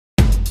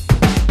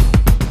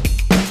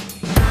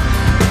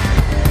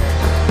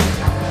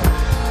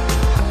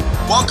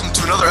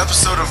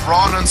episode of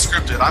Raw and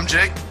Unscripted. I'm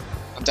Jake.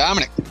 I'm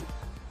Dominic.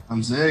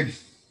 I'm Zig.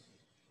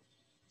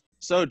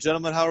 So,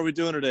 gentlemen, how are we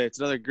doing today? It's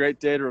another great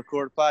day to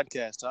record a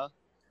podcast, huh?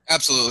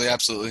 Absolutely.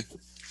 Absolutely.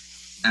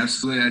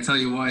 I tell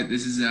you what,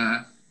 this is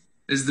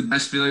the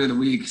best feeling of the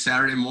week.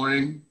 Saturday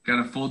morning, got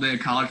a full day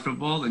of college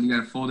football, then you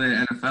got a full day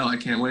of NFL. I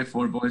can't wait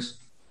for it, boys.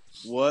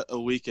 What a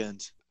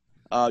weekend.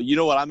 You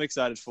know what I'm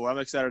excited for? I'm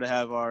excited to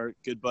have our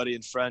good buddy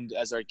and friend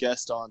as our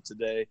guest on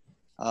today,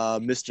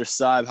 Mr.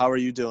 Saib. How are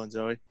you doing,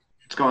 Zoe?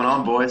 What's going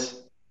on,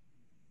 boys?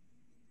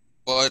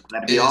 What Glad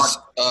to be is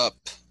on. up?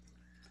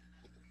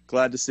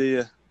 Glad to see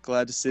you.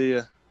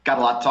 Got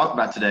a lot to talk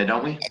about today,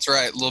 don't we? That's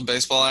right. A little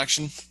baseball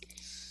action.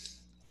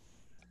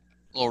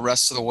 A little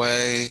rest of the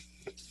way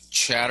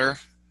chatter.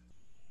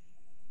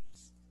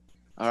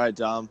 All right,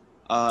 Dom.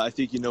 I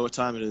think you know what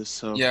time it is.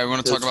 So Yeah, we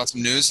want to talk about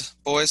some news,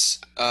 boys.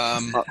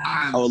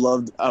 I would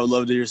love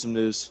to hear some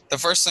news. The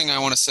first thing I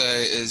want to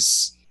say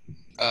is,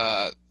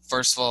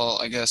 first of all,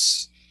 I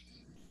guess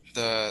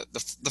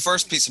the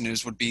first piece of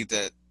news would be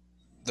that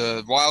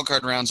the wild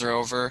card rounds are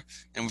over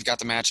and we've got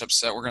the matchups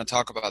set. We're going to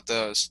talk about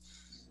those.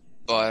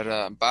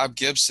 But Bob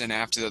Gibson,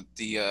 after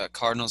the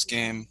Cardinals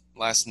game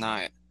last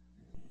night,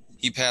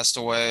 he passed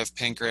away of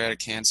pancreatic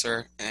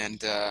cancer,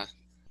 and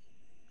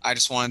I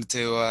just wanted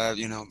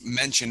to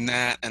mention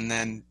that, and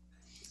then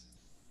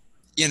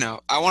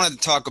I wanted to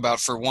talk about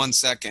for 1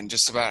 second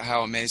just about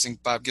how amazing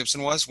Bob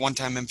Gibson was.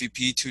 One-time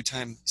MVP,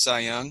 two-time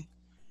Cy Young.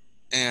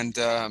 And,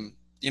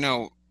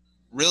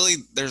 really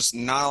there's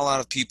not a lot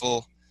of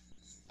people,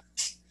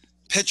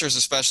 pitchers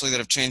especially, that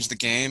have changed the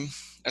game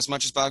as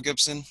much as Bob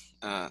Gibson.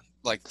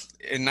 Like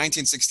in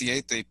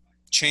 1968, they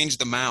changed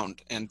the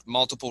mound and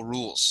multiple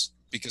rules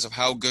because of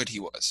how good he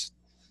was.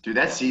 Dude,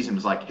 that season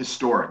was like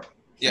historic.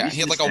 Yeah,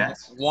 he had like a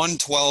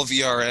 1.12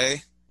 ERA.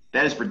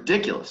 That is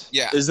ridiculous.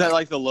 Yeah. Is that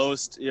like the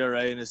lowest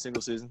ERA in a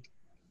single season?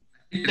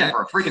 Yeah,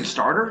 for a freaking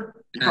starter,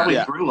 he probably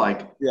threw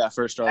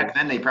first starter. back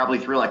then they probably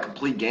threw like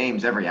complete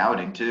games every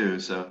outing too.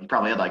 So he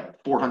probably had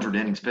like 400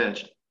 innings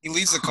pitched. He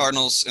leads the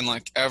Cardinals in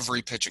like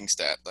every pitching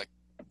stat,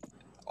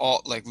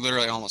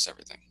 literally almost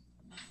everything,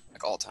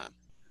 like all time.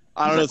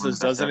 I don't know if this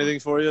does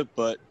anything for you,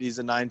 but he's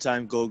a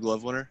 9-time Gold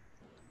Glove winner.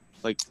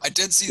 Like, I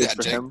did see good that,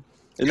 for Jake. him.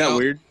 Isn't that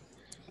weird?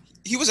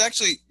 He was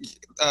actually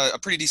a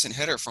pretty decent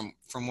hitter from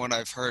what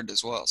I've heard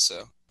as well.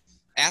 So,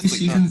 How athlete.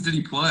 many seasons did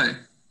he play?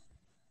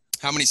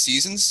 How many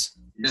seasons?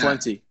 Yeah.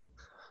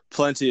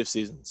 Plenty of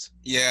seasons.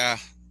 Yeah,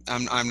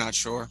 I'm not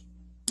sure.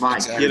 My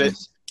Exactly.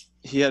 goodness.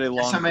 He had a long.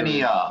 Guess how many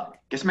career.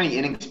 guess how many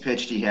innings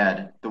pitched he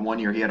had the one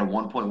year he had a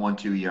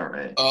 1.12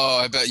 ERA. Oh,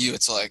 I bet you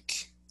it's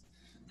like.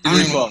 How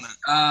many-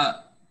 312.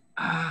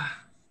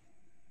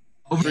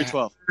 Over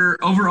 312.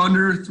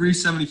 under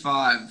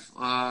 375.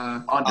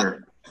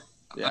 Under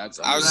Yeah, it's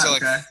I was Okay.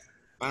 like,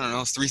 I don't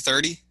know,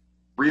 330.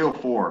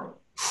 304.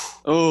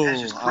 oh,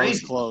 That's just I was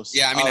crazy. close.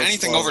 Yeah, I mean was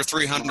anything close. over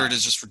 300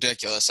 is just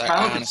ridiculous. If I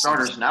look at honestly-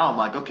 starters now, I'm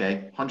like,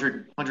 okay,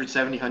 100,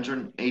 170,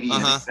 180 Uh-huh.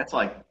 innings. That's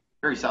like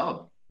very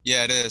solid.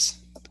 Yeah, it is.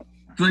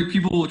 I feel like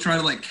people will try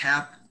to like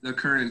cap the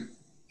current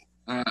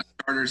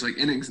starters like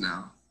innings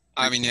now.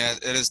 I mean, yeah,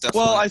 it is definitely.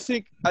 Well, I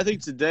think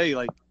today,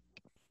 like,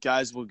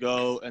 guys will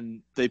go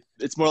and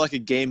it's more like a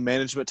game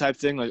management type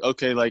thing. Like,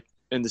 okay, like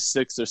in the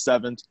 6th or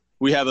 7th,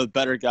 we have a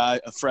better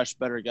guy, a fresh,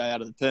 better guy out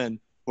of the pen.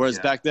 Whereas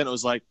back then it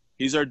was like,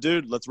 he's our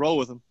dude, let's roll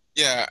with him.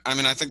 Yeah, I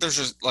mean, I think there's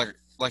just like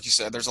you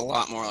said, there's a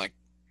lot more like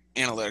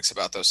analytics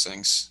about those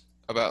things,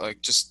 about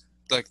like just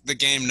like the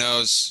game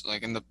knows,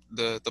 like, and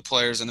the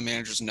players and the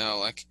managers know,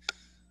 like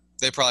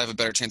they probably have a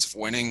better chance of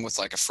winning with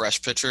like a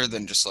fresh pitcher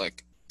than just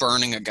like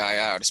burning a guy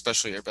out,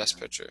 especially your best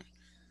pitcher.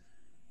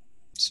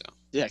 So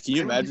Yeah, can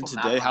you imagine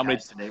today how many?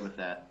 today with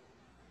that?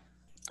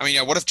 I mean,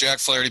 yeah, what if Jack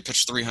Flaherty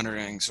pitched 300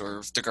 innings or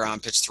if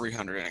DeGrom pitched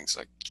 300 innings?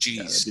 Like,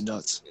 Yeah, geez, that'd be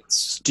nuts.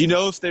 it's. Do you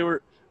know if they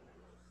were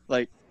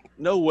like?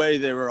 No way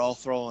they were all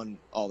throwing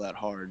all that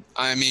hard.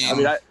 I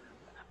mean,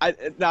 I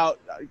now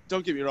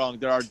don't get me wrong.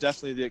 There are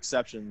definitely the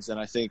exceptions, and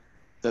I think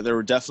that there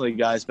were definitely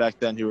guys back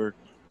then who were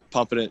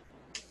pumping it.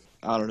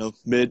 I don't know,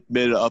 mid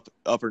to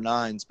upper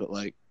nines, but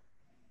like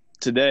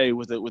today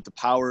with the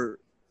power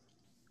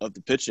of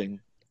the pitching,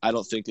 I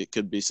don't think it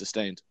could be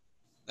sustained.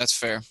 that's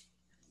fair.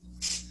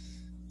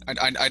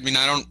 I mean,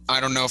 I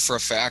don't know for a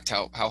fact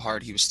how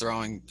hard he was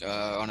throwing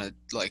on a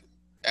like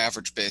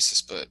average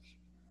basis, but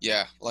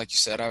yeah, like you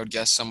said, I would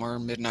guess somewhere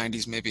mid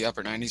 90s, maybe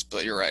upper 90s.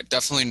 But you're right,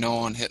 definitely no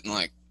one hitting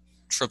like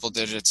triple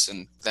digits,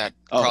 and that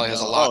probably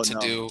has a lot to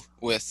do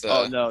with.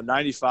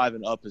 95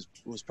 and up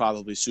was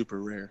probably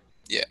super rare.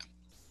 Yeah.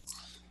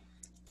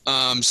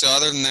 So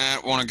other than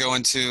that, want to go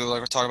into like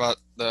we're talking about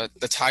the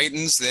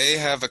Titans. They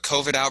have a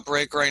COVID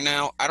outbreak right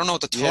now. I don't know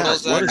what the total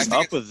is. What I is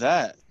think up with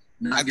that?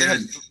 Not they had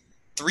good.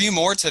 3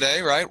 more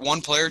today, right?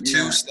 1 player, 2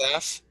 Yeah.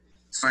 staff.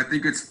 So I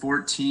think it's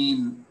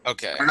 14.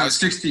 Okay. Or no,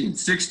 16.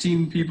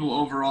 16 people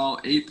overall,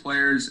 8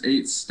 players,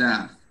 8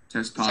 staff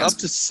test Up positive.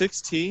 to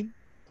 16?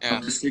 Yeah.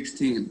 Up to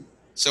 16.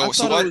 So I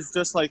so thought what? it was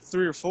just like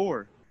 3 or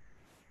 4.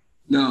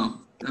 No.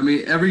 I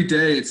mean, every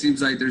day it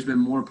seems like there's been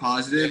more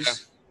positives. Yeah.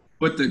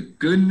 But the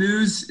good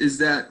news is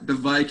that the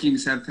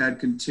Vikings have had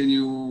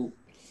continual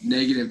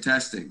negative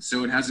testing,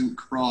 so it hasn't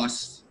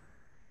crossed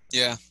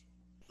Yeah.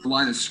 the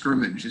line of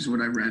scrimmage, is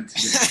what I read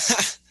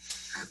today.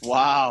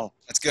 Wow.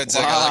 That's good,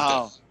 Zach. I like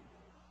Wow.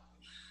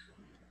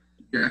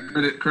 Yeah,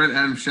 credit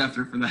Adam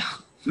Schefter for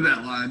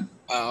that line. that.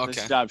 Oh,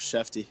 okay. Nice job,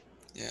 Shefty.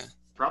 Yeah.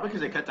 Probably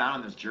because they cut down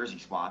on those jersey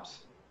swaps.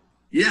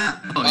 Yeah.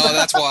 Oh,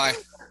 that's why.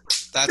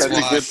 That's That's a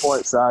why. good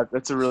point, Saad.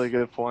 That's a really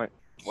good point.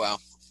 Wow.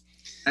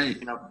 Hey,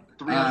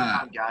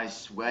 300-pound guys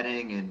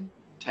sweating and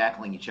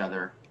tackling each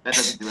other. That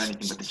doesn't do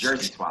anything but the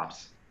jersey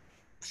swaps.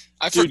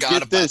 I Dude, forgot get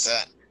about this.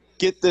 that.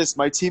 Get this.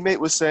 My teammate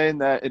was saying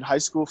that in high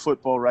school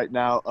football right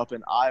now up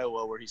in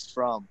Iowa, where he's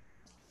from,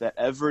 that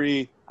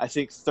every, I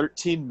think,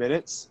 13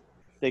 minutes,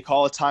 they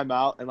call a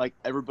timeout and, like,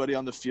 everybody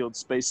on the field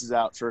spaces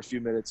out for a few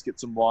minutes, get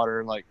some water,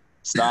 and, like,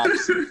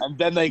 stops. And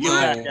then they get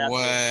back No after.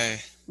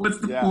 way. what's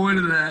the Yeah. point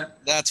of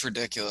that? That's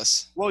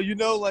ridiculous. Well,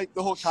 like,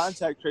 the whole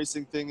contact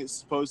tracing thing is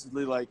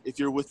supposedly, like, if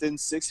you're within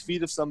 6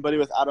 feet of somebody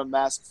without a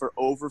mask for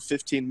over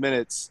 15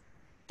 minutes,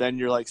 then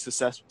you're, like,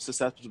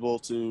 susceptible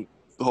to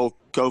the whole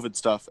COVID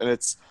stuff. And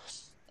it's,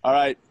 all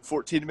right,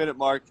 14-minute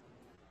mark,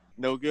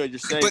 no good, you're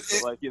safe. But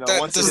But, like,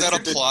 once does that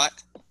apply?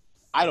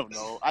 I don't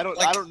know. I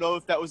don't know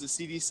if that was a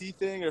CDC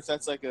thing or if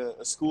that's like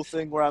a school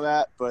thing where I'm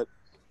at, but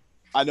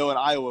I know in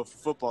Iowa for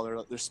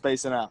football they're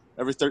spacing out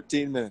every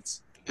 13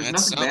 minutes. There's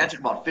It's nothing magic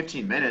about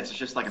 15 minutes. It's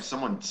just like if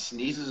someone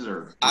sneezes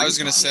or. I was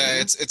gonna breathes on say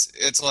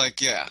you. it's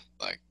like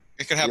like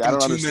it could Yeah, happen I in don't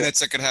 2 understand.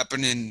 minutes. It could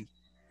happen in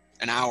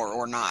an hour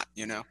or not.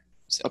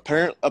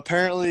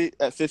 Apparently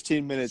at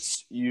 15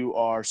 minutes you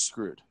are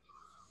screwed.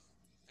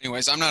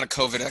 Anyways, I'm not a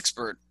COVID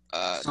expert.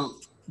 So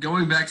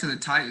going back to the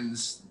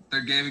Titans, their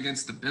game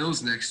against the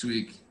Bills next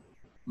week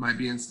might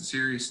be in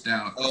serious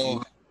doubt.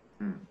 Oh.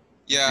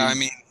 Yeah, I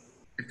mean,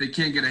 If they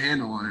can't get a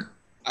handle on it.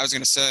 I was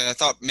gonna say I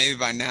thought maybe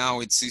by now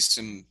we'd see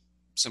some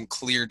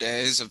clear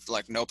days of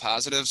like no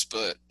positives,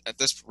 but at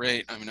this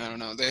rate, I mean, I don't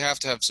know. They have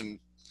to have some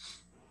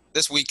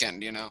this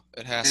weekend.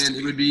 It has And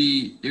to. it would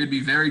be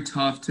very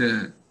tough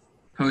to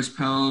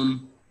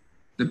postpone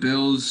the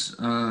Bills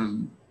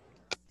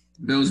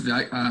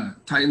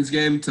Titans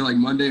game to like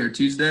Monday or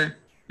Tuesday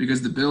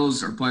because the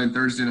Bills are playing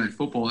Thursday night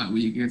football that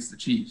week against the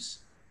Chiefs.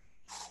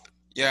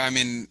 Yeah, I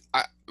mean,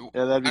 I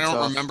Yeah, that'd be don't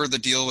tough. remember the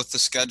deal with the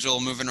schedule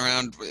moving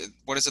around.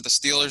 What is it? The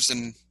Steelers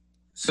and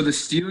So the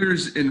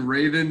Steelers and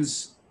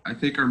Ravens, I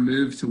think, are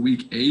moved to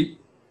week 8.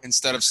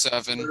 instead of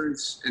 7.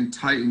 Steelers and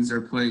Titans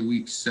are playing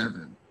week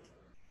 7.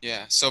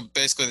 Yeah, so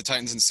basically the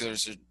Titans and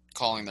Steelers are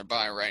calling their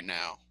bye right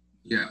now.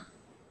 Yeah.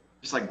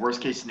 Just like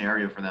worst case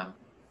scenario for them.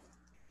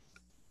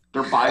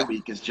 Their bye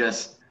week is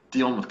just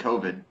dealing with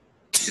COVID.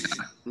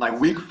 Like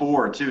week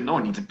 4 too. No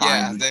one needs a bye.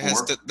 Yeah, in week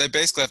 4. they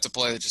basically have to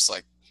play just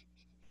like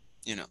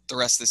the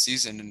rest of the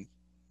season and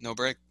no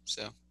break.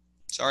 So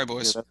sorry,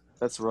 boys. Yeah,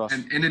 that's rough.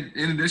 And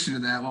in addition to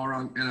that, while we're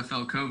on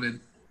NFL COVID,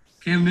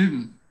 Cam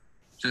Newton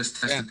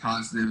just tested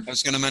positive. I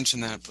was going to mention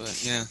that,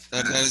 but yeah,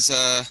 that is.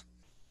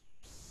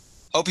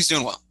 Hope he's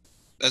doing well,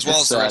 as well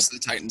That's as the sad. rest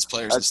of the Titans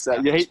players. That's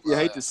and you stuff.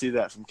 hate to see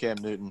that from Cam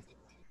Newton.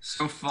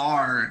 So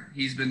far,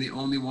 he's been the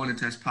only one to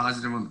test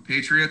positive on the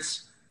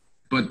Patriots.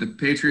 But the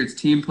Patriots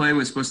team plane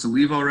was supposed to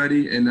leave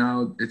already, and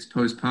now it's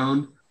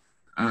postponed.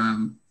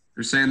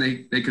 They're saying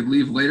they could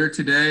leave later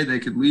today, they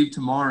could leave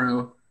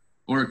tomorrow,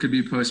 or it could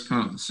be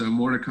postponed. So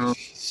more to come.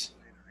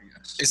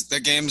 Is the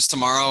game's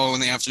tomorrow in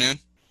the afternoon?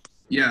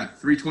 Yeah,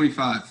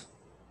 3:25.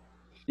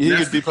 You think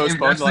That's it'd be the game-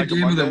 postponed That's to like the a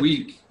game of Monday? the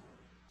week.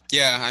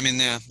 Yeah, I mean,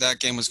 yeah, that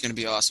game was going to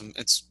be awesome.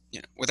 It's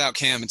without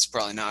Cam, it's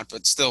probably not,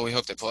 but still, we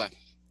hope they play.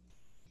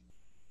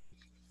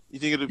 You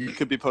think it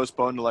could be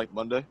postponed to like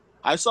Monday?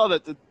 I saw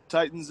that the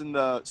Titans and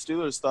the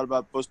Steelers thought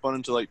about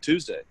postponing to like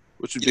Tuesday,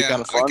 which would be Yeah,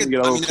 kind of I fun could- to get a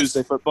I little mean, if-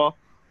 Tuesday football.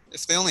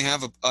 If they only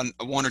have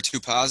a 1 or 2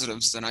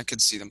 positives, then I could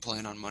see them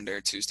playing on Monday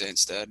or Tuesday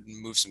instead and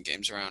move some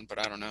games around. But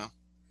I don't know.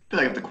 I feel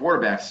like if the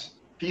quarterback's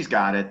if he's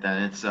got it,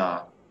 then it's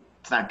not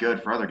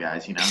good for other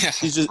guys. Yeah,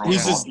 He's just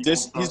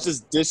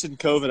dishing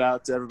COVID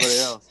out to everybody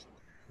else.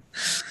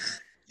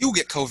 you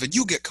get COVID.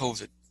 You get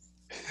COVID.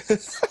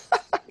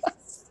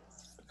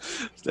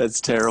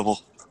 That's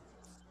terrible.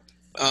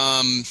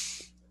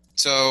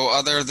 So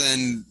other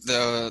than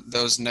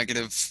those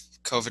negative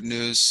COVID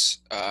news,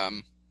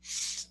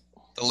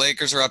 the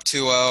Lakers are up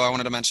 2-0. I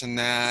wanted to mention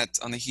that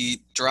on the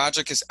Heat.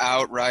 Dragic is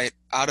out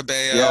of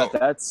Bayo. Yeah,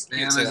 that's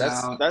Bam is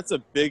out. that's a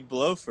big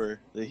blow for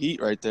the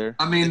Heat right there.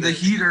 I mean, the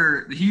Heat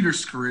are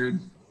screwed.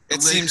 The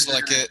It seems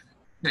Lakers like it.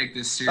 Take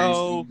this series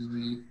Oh.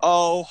 easily.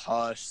 Oh,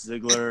 hush,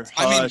 Ziggler.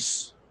 I mean,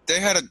 Hush. They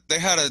had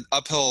an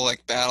uphill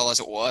battle as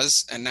it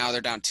was, and now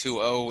they're down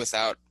 2-0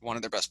 without one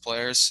of their best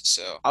players.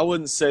 So I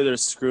wouldn't say they're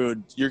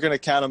screwed. You're going to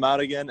count them out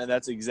again, and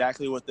that's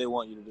exactly what they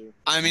want you to do.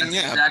 I mean, That's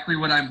yeah, exactly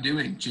what I'm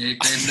doing, Jake.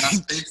 They have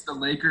not faced the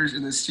Lakers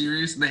in this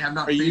series, and they have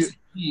not Are you- faced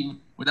a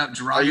team without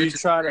Are you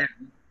Dragic.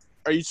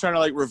 trying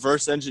to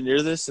reverse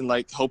engineer this and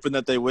hoping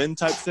that they win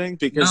type thing?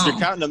 Because No. you're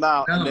counting them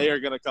out, No. and they are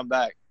going to come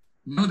back.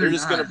 No, They're they're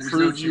just not. gonna There's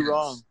prove no you chance.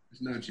 wrong.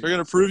 There's no chance. They're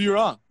going to prove you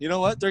wrong. You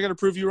know what? They're going to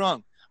prove you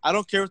wrong. I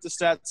don't care what the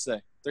stats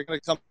say. They're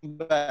going to come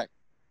back.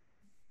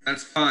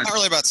 That's fine. Not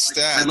really about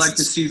stats. I'd like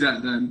to see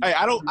that then. Hey,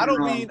 I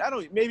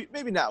don't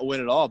maybe not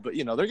win it all, but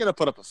they're gonna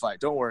put up a fight.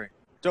 Don't worry.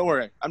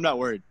 I'm not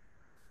worried.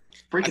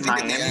 I Freaking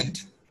think in the Miami.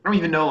 end, I don't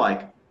even know,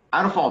 I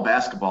don't follow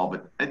basketball,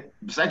 but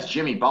besides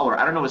Jimmy Butler,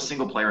 I don't know a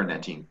single player in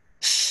that team.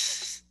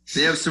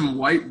 They have some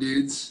white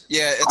dudes.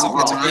 yeah, it's Oh,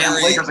 a, it's a well, yeah,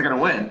 very Lakers are going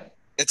to win.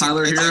 it's a,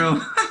 Tyler it's a,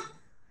 Hero.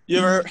 You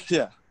ever?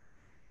 Yeah.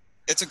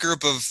 it's a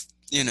group of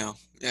yeah.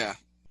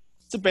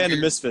 It's a band of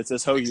misfits,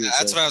 as Hoagie would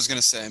That's say. what I was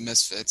gonna say,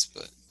 misfits,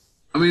 but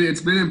I mean,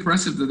 it's been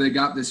impressive that they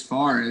got this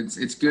far.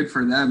 It's good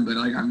for them, but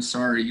I'm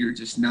sorry, you're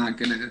not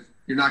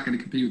gonna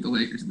compete with the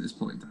Lakers at this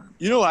point in time.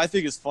 You know what I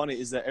think is funny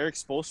is that Eric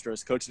Spoelstra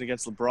is coaching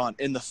against LeBron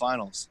in the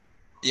finals.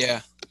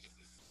 yeah.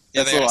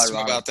 That's They a little asked him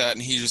ironic. about that,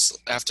 and he was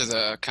after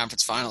the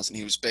conference finals, and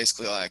he was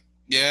basically like,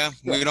 "Yeah,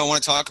 we don't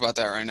want to talk about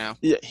that right now."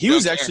 Yeah, he Don't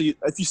was care. actually.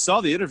 If you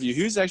saw the interview,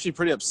 he was actually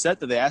pretty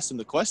upset that they asked him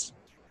the question.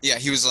 Yeah,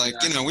 he was like,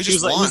 Yeah. we He was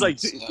just like, won.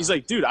 he's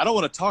like, dude, I don't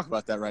want to talk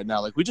about that right now.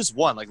 Like, we just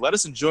won. Like, let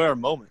us enjoy our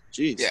moment.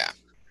 Jeez. yeah,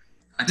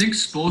 I think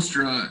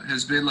Spoelstra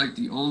has been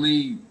the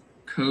only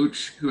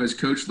coach who has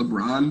coached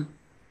LeBron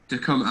to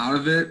come out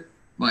of it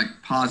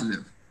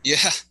positive. yeah,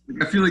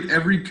 I feel like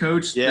every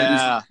coach Yeah.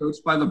 that is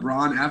coached by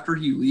LeBron after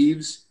he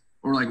leaves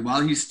or while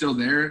he's still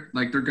there,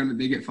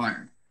 they get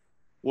fired.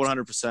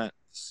 100%.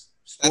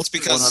 That's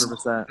because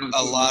 100%.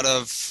 a lot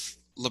of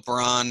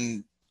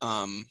LeBron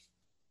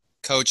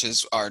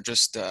coaches are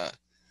just, I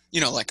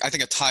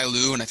think of Ty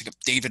Lue and I think of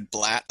David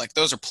Blatt. Like,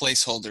 those are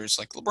placeholders.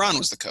 Like, LeBron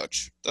was the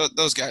coach.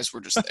 Those guys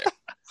were just there.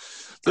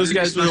 Those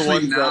guys were the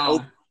Especially ones now.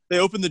 that they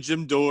opened the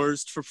gym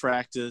doors for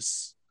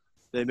practice.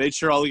 They made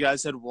sure all the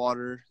guys had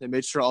water. They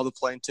made sure all the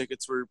plane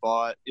tickets were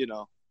bought.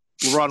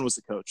 LeBron was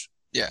the coach.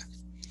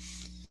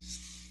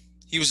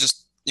 He was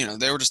just,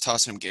 they were just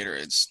tossing him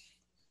Gatorades.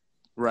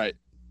 Right.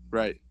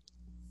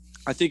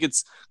 I think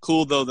it's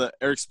cool though that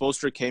Eric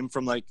Spoelstra came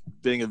from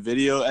being a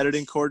video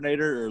editing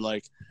coordinator or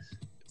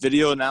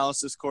video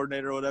analysis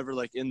coordinator or whatever,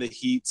 in the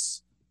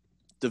Heat's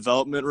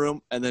development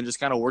room, and then just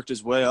kind of worked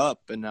his way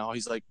up, and now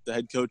he's the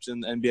head coach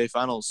in the NBA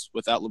Finals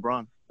without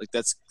LeBron.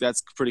 That's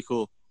pretty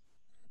cool.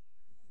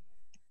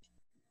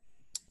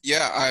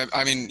 Yeah,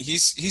 I mean,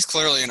 he's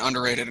clearly an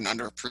underrated and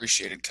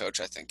underappreciated coach,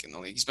 I think, in the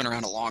league. He's been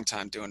around a long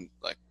time doing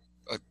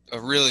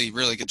a really,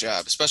 really good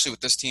job, especially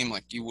with this team.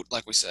 Like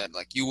we said,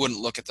 you wouldn't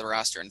look at the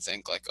roster and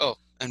think oh,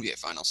 NBA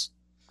Finals.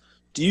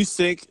 Do you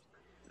think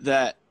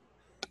that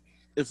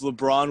if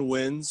LeBron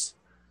wins,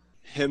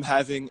 him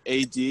having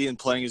AD and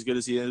playing as good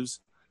as he is,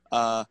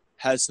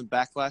 has some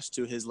backlash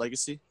to his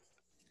legacy?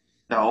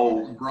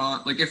 No.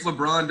 LeBron, if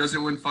LeBron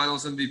doesn't win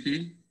Finals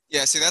MVP,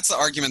 Yeah, see, that's the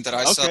argument that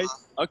I saw.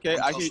 Okay,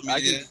 on social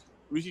media.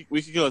 we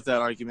could go with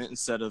that argument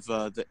instead of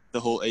the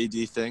whole AD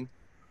thing.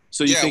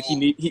 So you Yeah,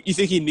 think you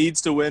think he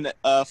needs to win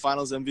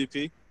Finals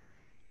MVP?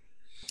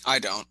 I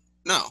don't.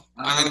 No,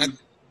 I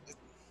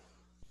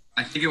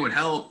think it would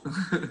help.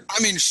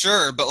 I mean,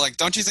 sure, but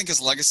don't you think his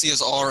legacy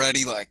is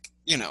already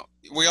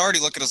we already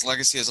look at his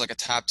legacy as a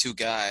top 2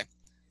 guy,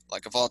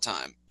 of all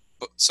time.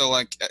 But so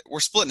we're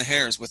splitting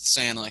hairs with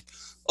saying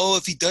oh,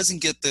 if he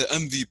doesn't get the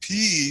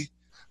MVP,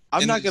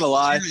 I'm in not the gonna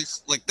lie.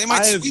 series, they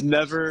might I have sweep.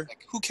 never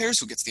Who cares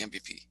who gets the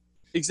MVP?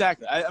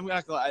 exactly. I'm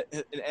not gonna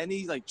lie. In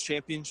any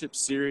championship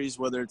series,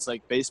 whether it's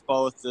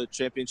baseball with the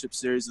championship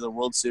series or the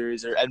World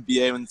Series or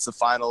NBA when it's the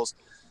finals,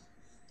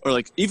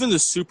 or even the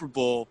Super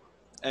Bowl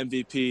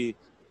MVP,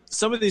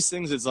 some of these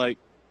things it's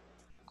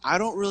I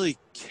don't really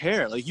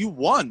care. You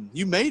won,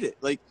 you made it.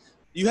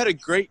 You had a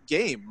great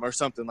game or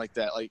something like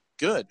that.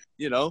 Good,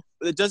 But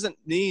it doesn't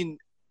mean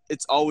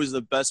it's always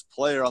the best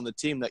player on the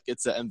team that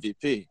gets the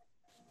MVP.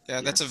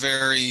 Yeah, that's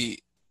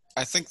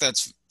I think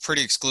that's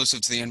pretty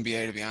exclusive to the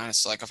NBA, to be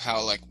honest. Of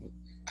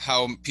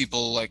how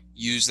people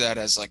use that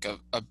as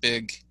a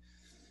big,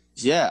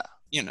 Yeah.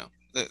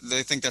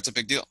 they think that's a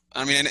big deal.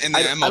 I mean, in the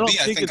I don't MLB,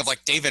 I think think of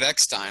it's- David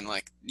Eckstein,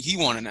 he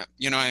won it.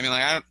 You know what I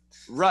mean?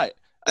 Right.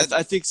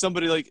 I think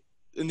somebody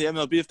in the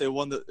MLB, if they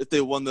won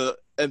the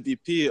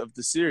MVP of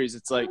the series,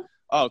 it's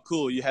oh,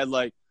 cool. You had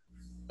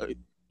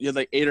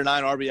 8 or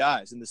 9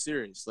 RBIs in the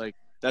series.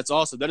 That's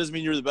awesome. That doesn't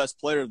mean you're the best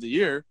player of the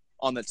year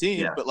on the team,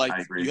 Yeah, but I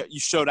agree. you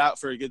showed out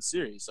for a good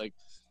series.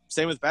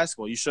 Same with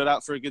basketball. You showed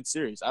out for a good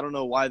series. I don't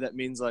know why that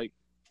means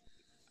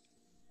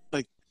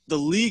the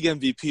league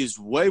MVP is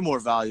way more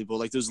valuable.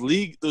 Those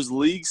league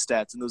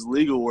stats and those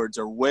league awards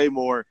are way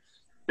more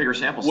Bigger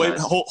sample size.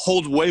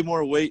 hold way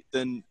more weight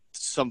than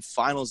some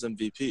finals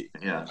MVP.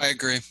 Yeah. I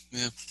agree.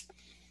 Yeah.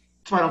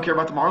 That's why I don't care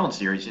about the Marlins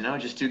series,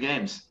 just 2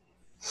 games.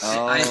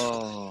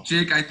 Oh.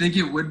 Jake, I think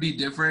it would be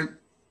different,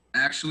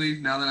 actually,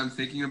 now that I'm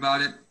thinking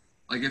about it.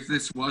 If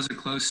this was a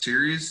close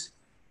series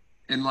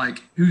and,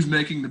 who's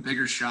making the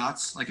bigger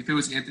shots. If it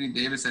was Anthony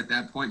Davis at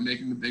that point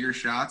making the bigger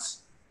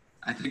shots,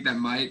 I think that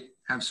might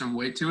have some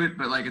weight to it.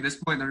 But, at this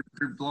point,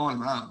 they're blowing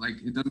him out.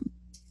 It doesn't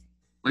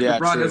 – Yeah,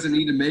 LeBron true. doesn't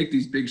need to make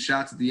these big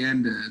shots at the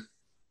end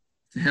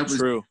to help his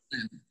True.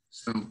 win.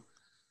 So,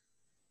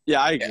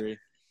 Yeah, I agree.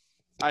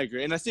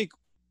 And I think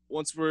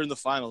once we're in the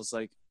finals,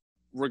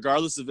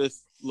 regardless of if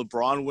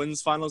LeBron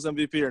wins finals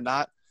MVP or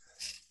not,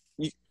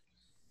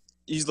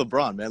 he's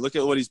LeBron, man. Look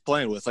at what he's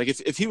playing with. Like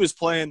if he was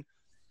playing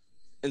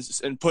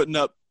and putting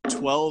up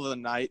 12 a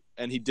night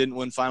and he didn't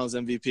win Finals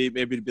MVP,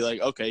 maybe to be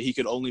like, okay, he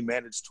could only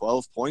manage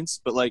 12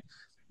 points, but like,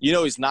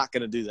 he's not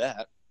going to do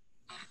that.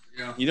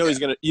 Yeah. He's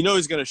going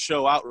to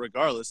show out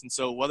regardless. And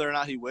so whether or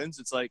not he wins,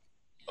 it's like,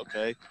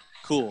 okay,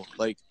 cool.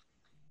 Like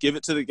give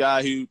it to the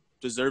guy who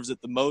deserves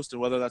it the most,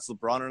 and whether that's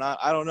LeBron or not,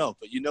 I don't know,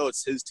 but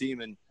it's his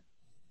team and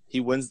he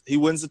wins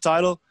the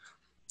title,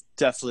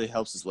 definitely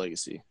helps his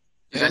legacy.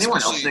 Does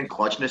anyone else think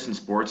clutchness in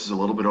sports is a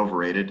little bit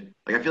overrated?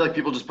 Like, I feel like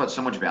people just put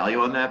so much value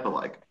on that, but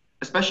like,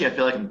 especially I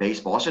feel like in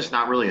baseball, it's just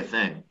not really a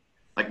thing.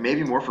 Like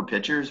maybe more for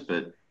pitchers,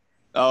 but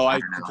I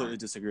completely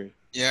disagree.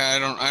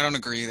 Yeah, I don't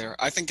agree there.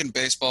 I think in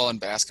baseball and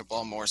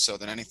basketball more so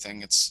than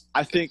anything,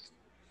 I think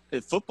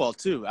in football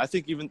too. I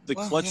think even the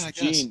clutch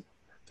gene,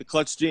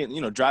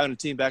 driving a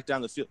team back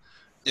down the field.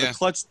 The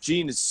clutch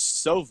gene is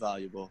so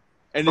valuable.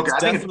 And I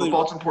think in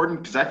football it's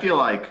important because I feel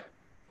like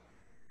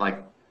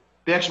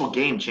the actual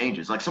game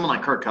changes. Like someone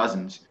like Kirk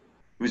Cousins,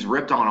 who's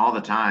ripped on all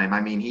the time.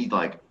 I mean,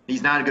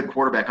 he's not a good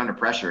quarterback under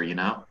pressure,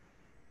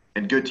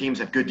 And good teams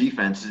have good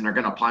defenses and are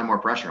going to apply more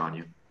pressure on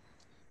you.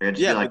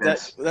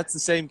 That's the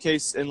same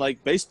case in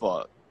like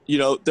baseball.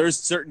 There's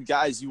certain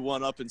guys you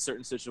one up in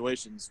certain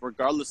situations,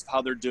 regardless of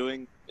how they're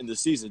doing in the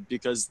season,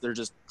 because they're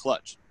just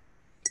clutch.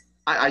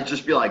 I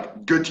just feel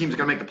like good teams are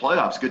going to make the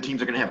playoffs. Good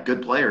teams are going to have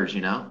good players,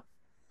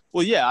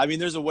 Well, yeah. I mean,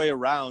 there's a way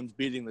around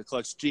beating the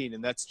clutch gene,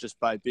 and that's just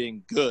by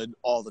being good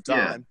all the time.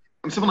 Yeah.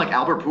 I mean, someone like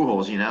Albert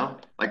Pujols,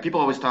 Like,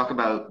 people always talk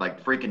about,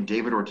 like, freaking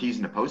David Ortiz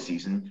in the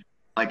postseason.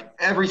 Like,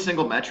 every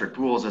single metric,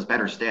 Pujols has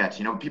better stats.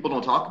 People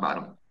don't talk about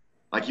him.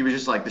 Like, he was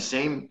just, like, the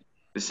same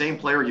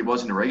player he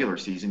was in the regular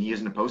season, he is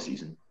in the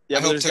postseason. Yeah,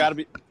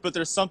 but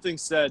there's something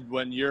said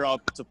when you're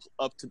up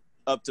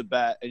to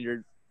bat and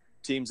your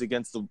team's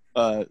against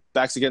the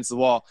backs against the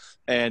wall,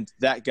 and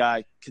that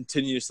guy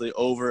continuously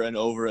over and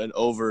over and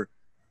over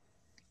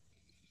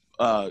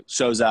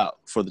shows out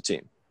for the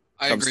team.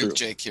 I agree with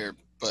Jake here,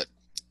 but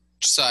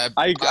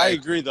I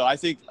agree though. I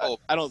think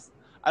I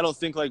don't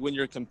think like when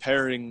you're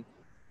comparing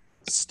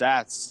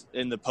stats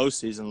in the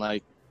postseason,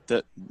 like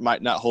that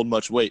might not hold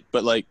much weight,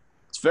 but like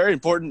it's very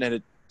important and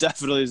it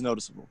definitely is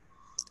noticeable.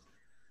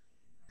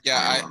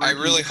 Yeah, I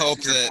really hope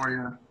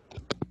that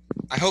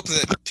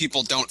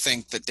people don't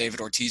think that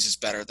David Ortiz is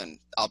better than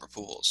Albert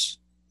Pujols.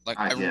 Like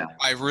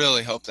I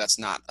really hope that's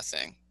not a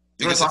thing.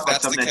 Because if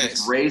that's the case, that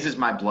just raises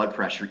my blood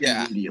pressure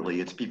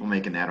immediately. It's people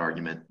making that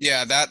argument.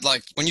 Yeah, that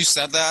like when you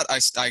said that,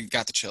 I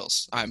got the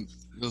chills.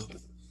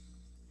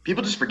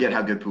 People just forget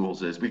how good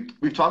Pujols is.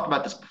 We've talked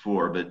about this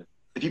before, but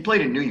if he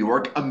played in New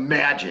York,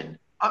 imagine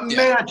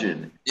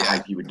the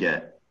hype he would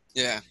get.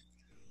 Yeah,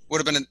 they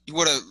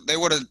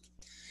would have.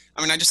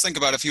 I mean, I just think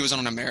about if he was on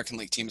an American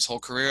League team his whole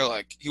career,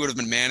 like he would have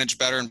been managed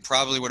better and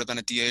probably would have been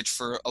a DH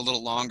for a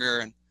little longer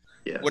and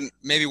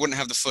wouldn't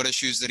have the foot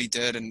issues that he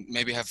did and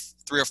maybe have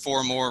 3 or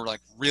 4 more like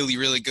really,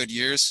 really good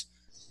years,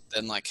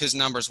 then like his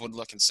numbers would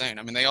look insane.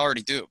 I mean, they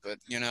already do, but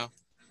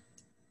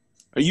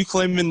Are you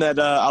claiming that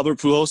Albert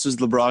Pujols is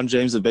LeBron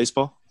James of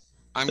baseball?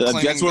 I'm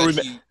claiming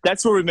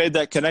that's where we made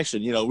that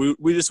connection.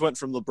 We just went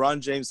from LeBron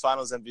James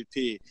Finals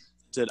MVP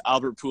to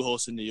Albert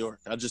Pujols in New York.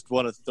 I just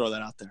want to throw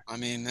that out there. I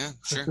mean, yeah,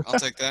 sure. I'll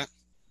take that.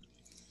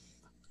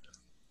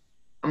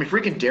 I mean,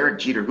 freaking Derek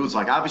Jeter, who's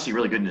like obviously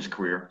really good in his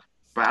career.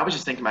 But I was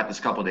just thinking about this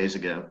a couple of days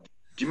ago.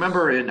 Do you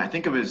remember I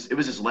think it was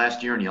his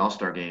last year in the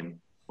All-Star game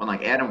when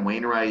like Adam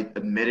Wainwright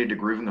admitted to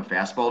grooving a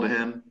fastball to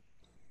him,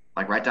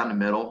 like right down the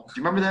middle. Do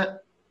you remember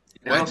that?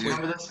 Do you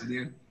remember this? I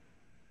do.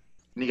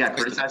 And he got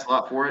criticized a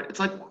lot for it. It's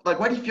like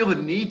why do you feel the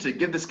need to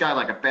give this guy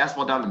like a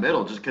fastball down the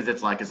middle just because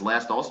it's like his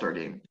last All-Star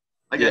game?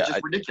 Like that's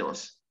just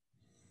ridiculous.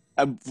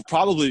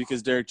 Probably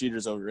because Derek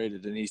Jeter's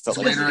overrated and he felt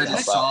like Wainwright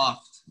is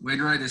soft.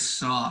 Wainwright is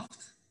soft.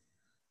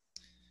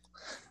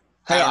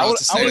 Hey, I want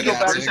to go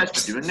back. Criticized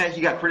for doing that.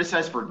 He got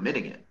criticized for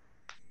admitting it.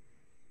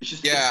 It's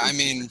just I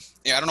mean,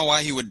 I don't know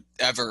why he would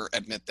ever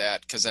admit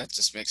that because that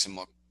just makes him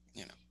look,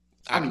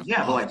 but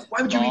like,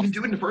 why would you even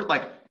do it in the first?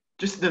 Like,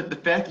 just the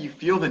fact that you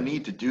feel the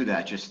need to do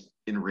that just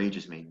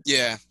enrages me.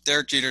 Yeah,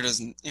 Derek Jeter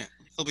doesn't. Yeah,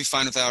 he'll be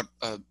fine without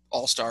an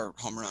all-star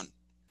home run.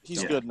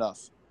 He's good enough.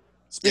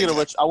 Speaking of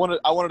which, I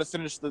wanted to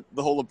finish the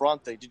whole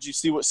LeBron thing. Did you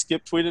see what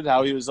Skip tweeted?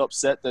 How he was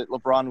upset that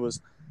LeBron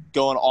was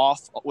going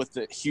off with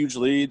a huge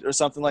lead or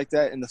something like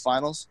that in the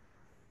finals.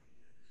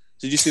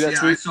 Did you see that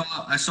tweet?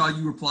 I saw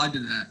you replied to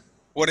that.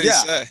 What did he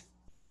say?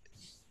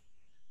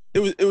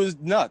 It was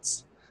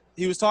nuts.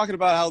 He was talking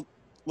about how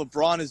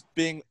LeBron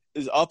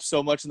is up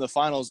so much in the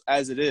finals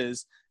as it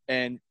is,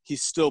 and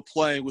he's still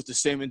playing with the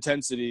same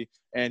intensity,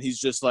 and he's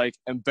just like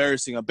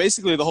embarrassing him.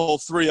 Basically, the whole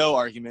 3-0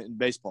 argument in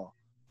baseball.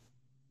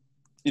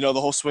 The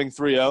whole swing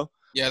 3-0.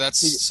 Yeah,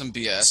 that's some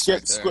BS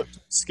right there.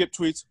 Skip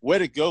tweets, way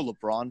to go,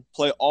 LeBron.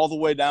 Play all the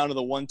way down to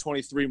the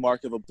 123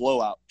 mark of a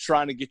blowout,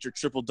 trying to get your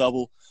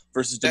triple-double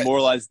versus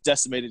demoralized,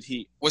 decited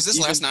Heat. Was this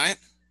last night?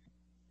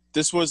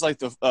 This was like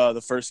the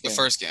first game. The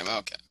first game,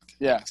 okay.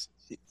 Yeah.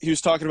 He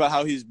was talking about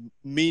how he's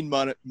mean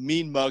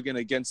mugging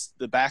against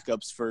the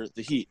backups for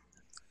the Heat.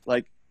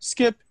 Like,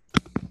 Skip,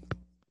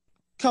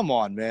 come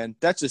on, man.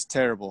 That's just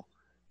terrible.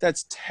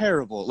 That's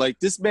terrible. Like,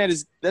 this man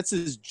that's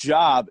his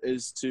job,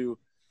 is to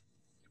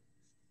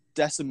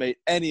decimate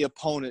any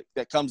opponent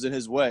that comes in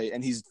his way,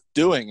 and he's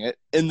doing it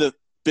in the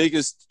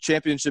biggest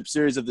championship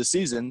series of the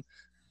season.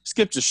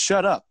 Skip, just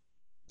shut up.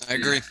 I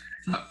agree.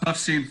 Tough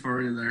scene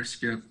for you there,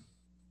 Skip.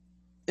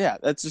 Yeah,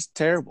 that's just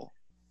terrible.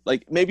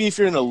 Like, maybe if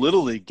you're in a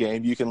Little League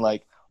game, you can,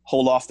 like,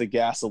 hold off the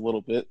gas a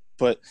little bit.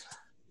 But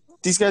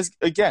these guys,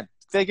 again,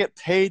 they get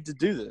paid to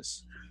do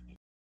this.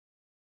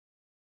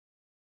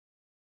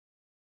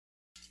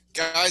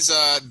 Guys,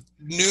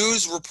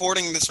 news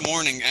reporting this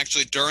morning,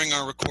 actually during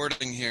our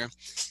recording here,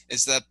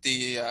 is that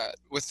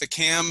with the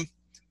Cam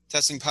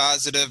testing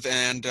positive,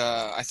 and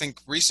I think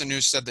recent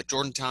news said that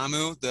Jordan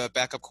Ta'amu, the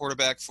backup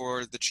quarterback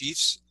for the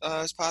Chiefs,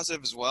 is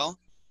positive as well.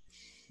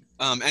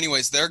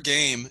 Anyways, their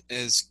game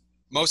is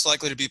most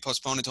likely to be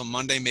postponed until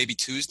Monday, maybe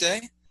Tuesday.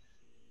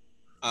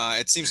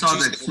 It seems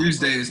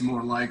Tuesday is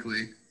more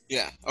likely.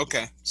 Yeah.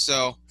 Okay.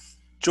 So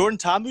Jordan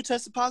Ta'amu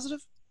tested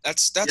positive?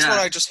 That's what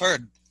I just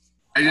heard.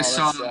 I just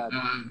saw. Sad.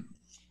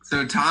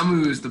 So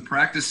Ta'amu is the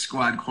practice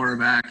squad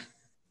quarterback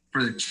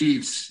for the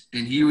Chiefs,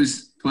 and he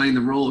was playing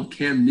the role of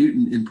Cam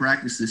Newton in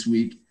practice this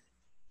week.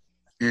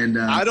 And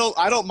I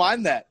don't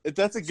mind that.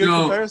 That's a good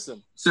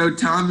comparison. So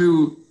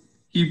Ta'amu,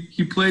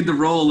 he played the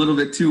role a little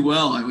bit too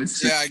well, I would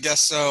say. Yeah, I guess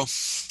so.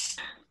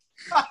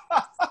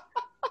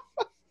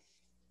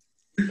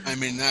 I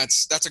mean,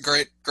 that's a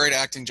great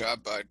acting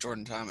job by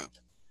Jordan Ta'amu.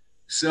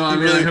 So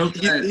I hope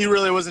he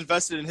really was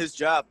invested in his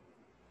job.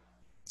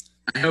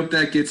 I hope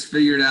that gets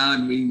figured out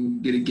and we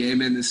can get a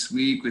game in this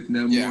week with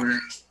no more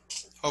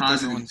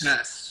positive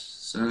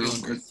tests. So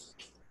let's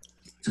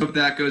hope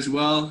that goes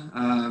well.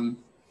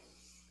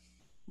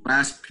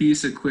 Last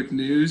piece of quick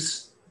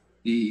news: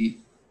 the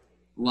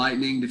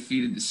Lightning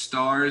defeated the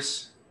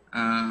Stars.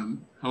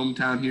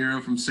 Hometown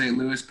hero from St.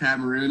 Louis, Pat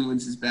Maroon,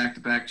 wins his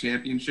back-to-back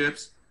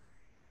championships.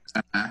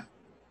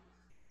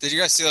 Did you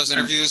guys see those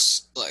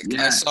interviews?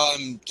 I saw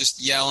him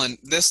just yelling.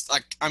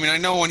 I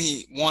know when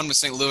he won with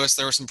St. Louis,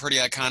 there were some pretty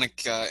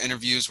iconic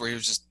interviews where he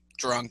was just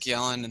drunk,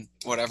 yelling and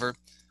whatever.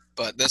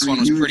 But this one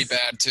was pretty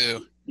bad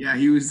too. Yeah,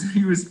 he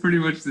was pretty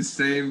much the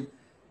same,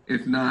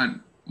 if not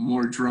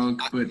more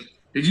drunk. But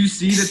did you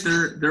see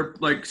that their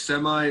like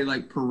semi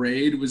like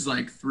parade was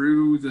like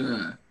through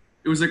the?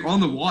 It was like on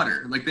the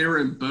water, like they were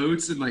in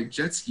boats and like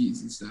jet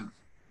skis and stuff.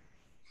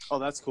 Oh,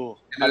 that's cool.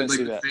 And I didn't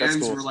see that. The That's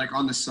fans cool. were like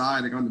on the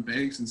side, like on the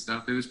banks and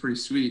stuff. It was pretty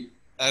sweet.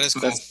 That is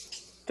cool.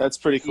 That's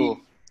pretty cool.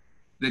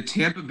 The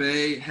Tampa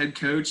Bay head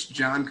coach,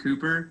 John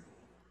Cooper,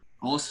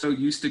 also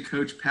used to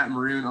coach Pat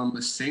Maroon on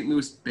the St.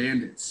 Louis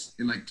Bandits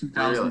in like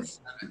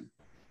 2007.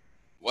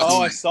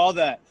 I saw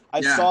that.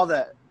 I saw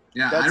that.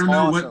 Yeah, That's I don't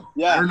know awesome.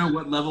 I don't know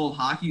what level of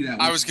hockey that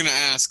was. I was gonna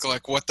ask,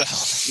 like, what the hell?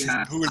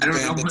 Yeah, Who are the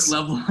Bandits?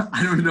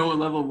 I don't know what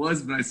level it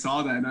was, but I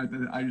saw that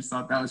and I just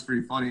thought that was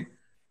pretty funny.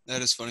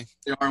 That is funny.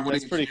 They are winning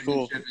That's pretty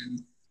cool.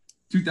 In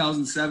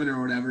 2007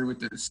 or whatever with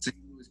the St.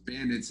 Louis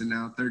Bandits, and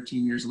now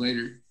 13 years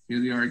later,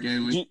 here they are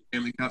again with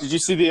Stanley Cup. Did you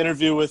see the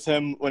interview with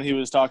him when he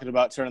was talking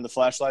about turning the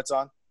flashlights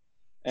on?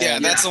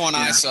 That's the one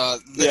I saw.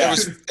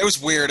 It was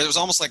weird. It was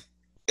almost like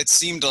it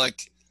seemed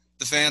like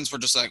the fans were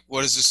just like,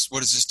 "What is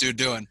this dude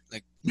doing?"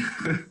 Like,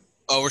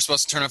 "Oh, we're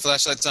supposed to turn our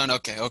flashlights on."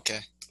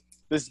 Okay.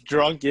 This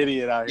drunk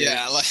idiot out here.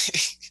 Yeah, like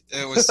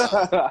it was.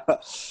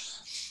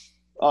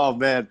 Oh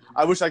man,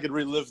 I wish I could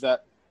relive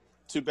that.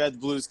 Too bad the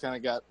Blues kind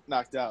of got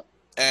knocked out.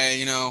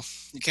 Hey, you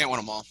can't win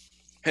them all.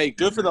 Hey,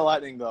 good for the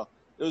Lightning though.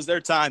 It was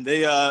their time.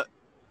 They've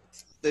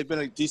been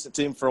a decent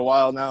team for a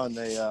while now, and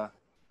they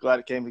glad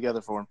it came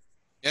together for them.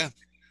 Yeah.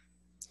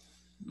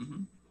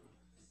 Mm-hmm.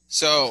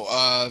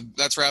 So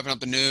that's wrapping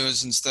up the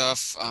news and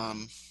stuff.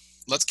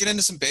 Let's get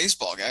into some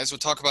baseball, guys. We'll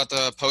talk about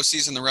the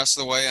postseason the rest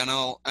of the way.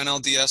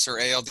 NLDS or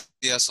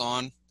ALDS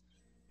on.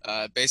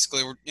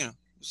 Basically,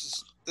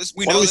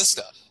 we know this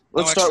stuff.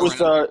 Let's start with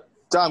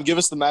Dom. Give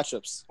us the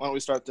matchups. Why don't we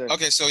start there?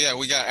 Okay, so yeah,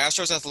 we got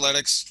Astros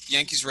Athletics,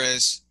 Yankees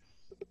Rays,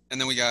 and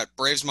then we got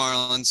Braves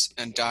Marlins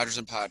and Dodgers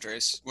and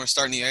Padres. We're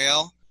starting the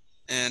AL,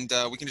 and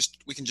we can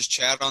just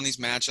chat on these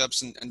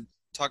matchups and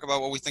talk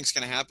about what we think is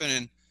going to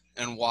happen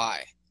and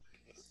why.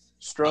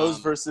 Stros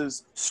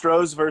versus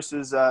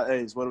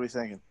A's. What are we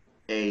thinking?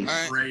 A's. All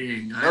right.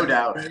 Praying. No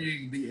doubt.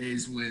 Praying the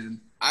A's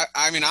win.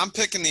 I mean, I'm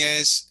picking the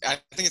A's. I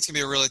think it's going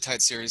to be a really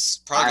tight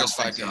series. Probably goes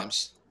 5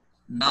 games.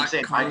 I'm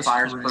saying Mike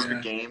Fiers'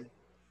 perfect game.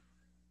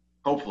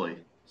 Hopefully.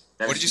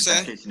 What did you say?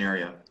 Best case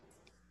scenario.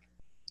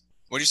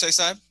 What did you say,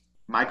 Saib?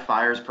 Mike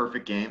Fiers'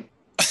 perfect game.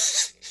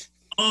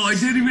 Oh, I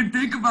didn't even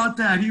think about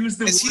that. He was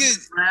the Is one he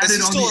that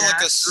ratted on still the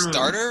like a Astros.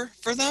 starter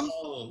for them?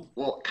 Oh.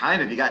 Well, kind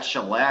of. He got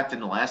shellacked in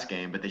the last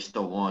game, but they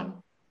still won.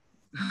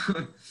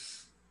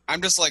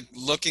 I'm just like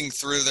looking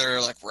through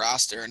their like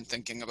roster and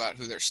thinking about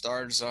who their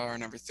starters are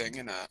and everything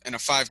in a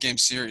 5-game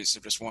series.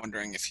 I'm just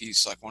wondering if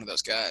he's like one of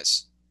those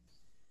guys.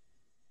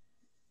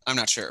 I'm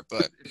not sure,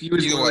 but if he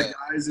was either one of way.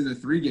 the guys in a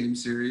 3-game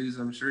series,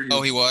 I'm sure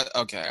Oh, he was?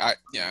 Okay. I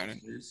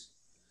didn't.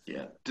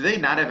 Yeah. Do they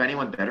not have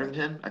anyone better than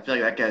him? I feel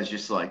like that guy's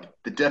just like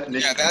the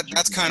definition. Yeah,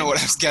 that's kind of what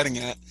I was getting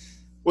at.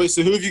 Wait,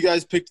 so who have you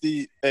guys picked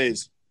the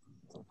A's?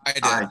 I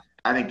did.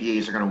 I think the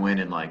A's are going to win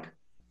in like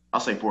I'll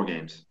say 4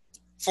 games.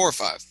 4 or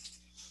 5.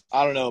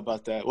 I don't know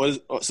about that.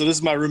 So this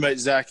is my roommate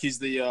Zach. He's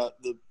the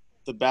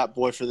bat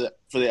boy for the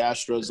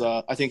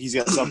Astros. I think he's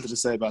got something to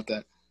say about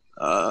that.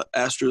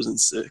 Astros in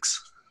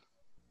 6.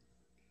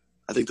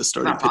 I think the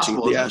starting Not pitching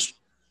of possible, the is it?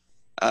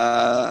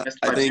 Astros. Best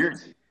I five think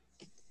series.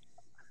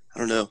 I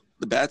don't know.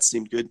 The bats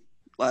seemed good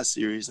last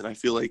series, and I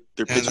feel like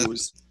their Yeah, pitching that-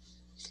 was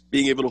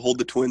being able to hold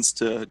the Twins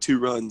to 2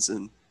 runs,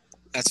 and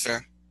That's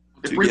fair.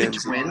 If 2 we're the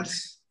games.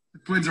 Twins, The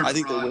Twins are I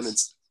think they win.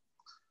 frauds.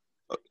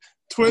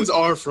 Twins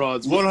are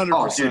frauds, 100%.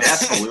 oh, dude,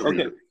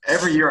 absolutely. Okay.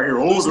 Every year I hear,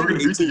 oh, they're going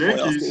to beat the 18 playoff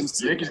Yankees. games.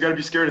 The Yankees got to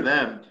be scared of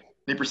them.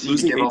 They proceed to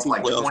Losing give 18 up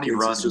like playoff 20 games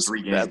runs is in just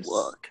 3 bad games.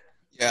 luck.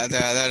 Yeah,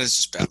 that is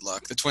just bad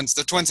luck. The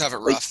Twins have it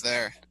rough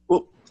there.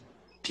 Well,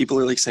 people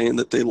are like saying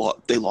that they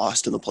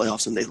lost in the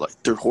playoffs and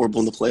they're horrible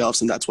in the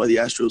playoffs and that's why the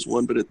Astros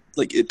won, but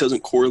it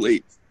doesn't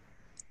correlate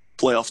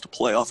playoff to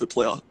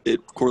playoff.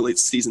 It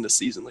correlates season to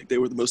season. Like they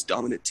were the most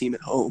dominant team at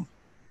home,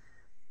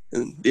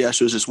 and the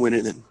Astros just win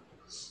it. And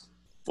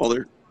while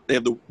they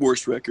have the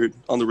worst record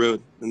on the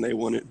road, and they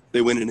win it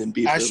and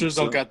beat them. Astros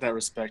So- don't got that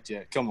respect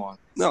yet. Come on.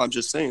 No, I'm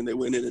just saying they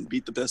went in and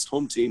beat the best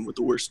home team with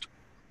the worst.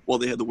 Well,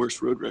 they had the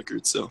worst road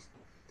record, so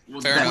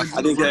Well, Fair the enough. Twins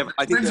I think are they have-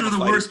 I think Twins they are have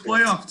the a worst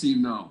fighting chance. playoff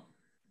team, though.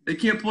 They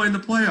can't play in the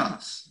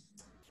playoffs.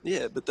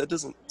 yeah, but that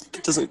doesn't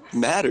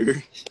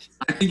matter.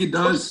 I think it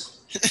does.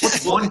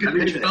 What's one good I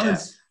think pitcher it they have?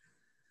 does.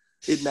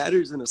 It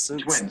matters in a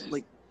sense. Twins.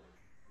 Like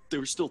they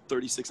were still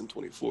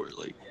 36-24.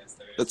 Like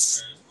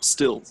that's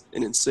still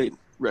an insane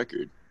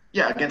record.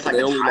 Yeah, against like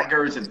They the only won-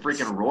 Tigers and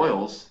freaking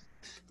Royals.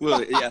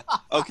 Well, yeah,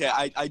 okay,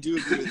 I do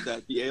agree with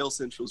that. The AL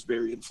Central is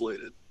very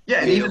inflated. Yeah,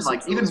 and Yeah, even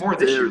Central even is more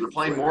this year. very They're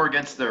playing inflated. more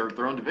against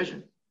their own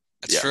division.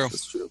 That's yeah, true.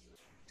 That's true.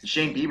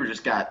 Shane Bieber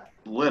just got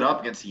lit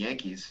up against the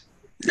Yankees.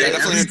 Yeah,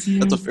 definitely. Every team,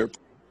 That's a fair.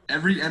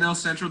 every NL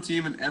Central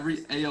team and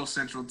every AL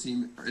Central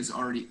team is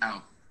already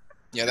out.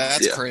 Yeah,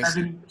 that's Yeah.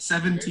 crazy.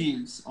 Seven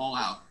teams all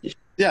out.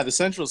 Yeah, the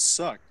Centrals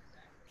suck.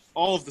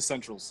 All of the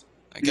Centrals.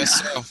 I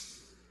guess Yeah.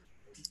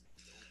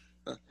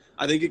 so.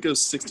 I think it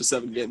goes 6 to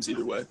 7 games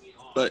either way,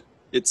 but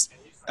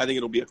I think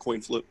it'll be a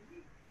coin flip.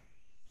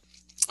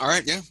 All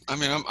right, yeah. I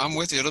mean, I'm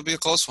with you. It'll be a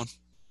close one.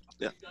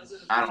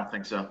 I don't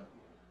think so.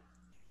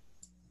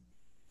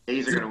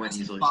 A's are going to win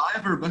easily.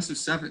 5 or best of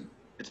 7?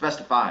 It's best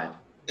of 5.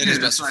 It is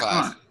that's best of what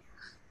I 5. thought.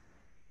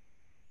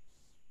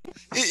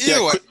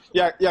 Either way,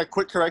 Yeah.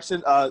 Quick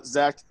correction,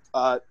 Zach.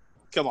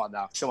 Come on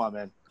now. Come on,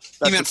 man. he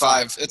That's meant a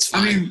 5. It's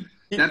fine. I mean,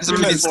 that He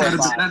throws, meant his 4 or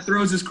 5. that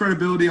throws his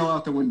credibility all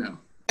out the window.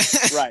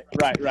 Right.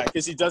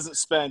 Because he doesn't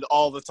spend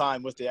all the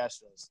time with the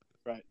Astros.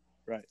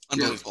 Right.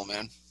 Unbelievable,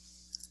 man.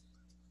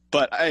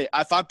 But hey,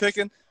 if I'm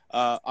picking,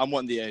 I'm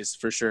wanting the A's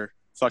for sure.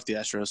 Fuck the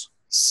Astros.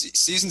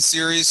 Season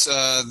series,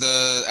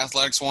 the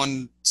Athletics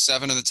won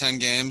 7 of the 10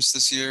 games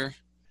this year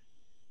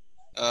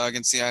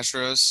against the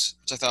Astros,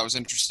 which I thought was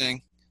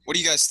interesting. What do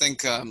you guys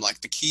think?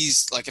 Like the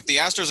keys, like if the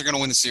Astros are going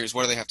to win the series,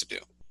 what do they have to do?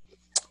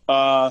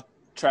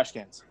 Trash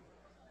cans.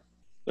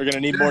 They're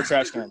gonna need more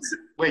trash cans.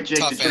 Wait, Jake,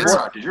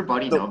 Tough did your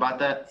buddy know about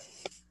that?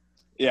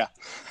 Yeah.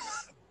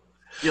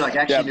 You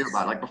actually Yeah. knew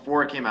about it, like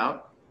before it came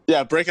out?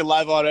 Yeah, breaking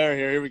live on air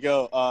here. Here we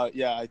go.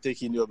 Yeah, I think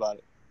he knew about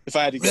it. If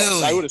I had to guess,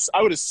 Really?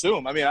 I would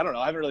assume. I mean, I don't know.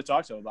 I haven't really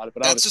talked to him about it,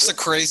 but That's I just a would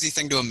crazy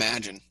thing to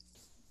imagine.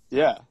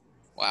 yeah.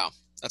 Wow,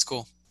 that's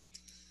cool.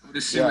 I would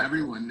assume Yeah.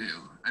 everyone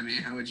knew. I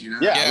mean, how would you know?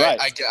 Yeah, right.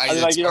 I I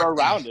mean, like it's you're hard-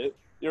 around it.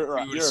 You're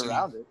We would assume.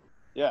 around it.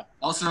 Yeah.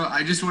 Also,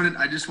 I just wanted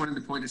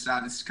to point this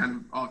out. This is kind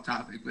of off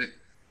topic, but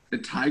the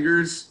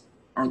Tigers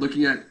are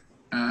looking at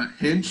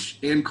Hinch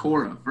and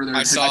Cora for their. I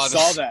I saw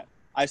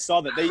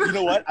saw that. They, you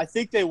know what? I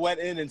think they went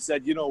in and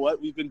said, you know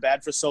what? We've been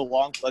bad for so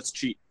long. Let's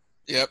cheat.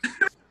 Yep.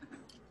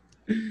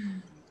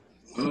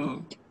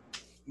 Oh,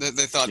 They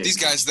thought these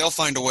guys, they'll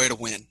find a way to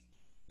win.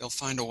 They'll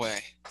find a way.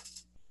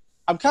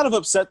 I'm kind of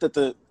upset that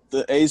the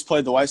A's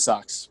played the White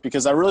Sox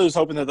because I really was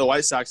hoping that the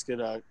White Sox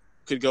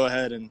could go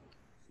ahead and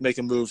make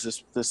a move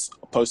this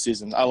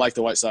postseason. I like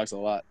the White Sox a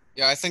lot.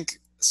 Yeah, I think,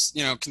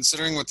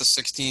 considering with the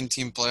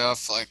 16-team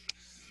playoff, like,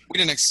 we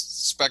didn't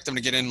expect them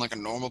to get in like a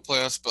normal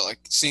playoffs, but like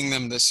seeing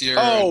them this year.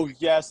 Oh,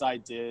 yes, I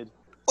did.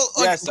 well,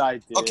 like, Yes, I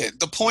did. okay.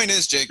 The point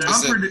is, Jake, Jake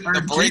is that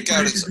the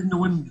breakout is going to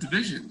win the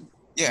division.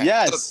 yeah.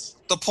 Yes.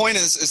 The point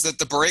is that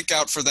the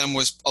breakout for them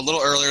was a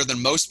little earlier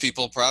than most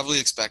people probably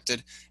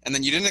expected, and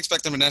then you didn't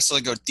expect them to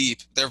necessarily go deep.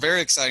 They're a very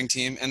exciting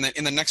team, and then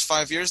in the next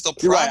 5 years they'll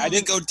You're right.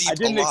 probably go deep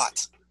a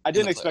lot. I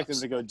didn't the expect them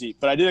playoffs. to go deep,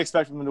 but I did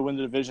expect them to win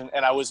the division,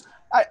 and I was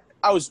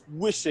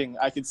wishing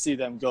I could see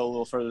them go a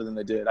little further than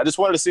they did. I just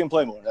wanted to see them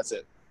play more. That's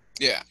it.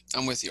 Yeah,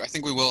 I'm with you. I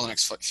think we will in the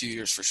next few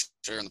years for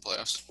sure in the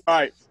playoffs. All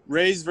right,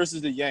 Rays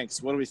versus the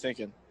Yanks. What are we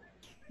thinking?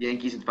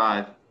 Yankees in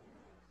 5.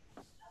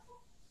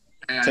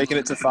 Hey, Taking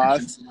it to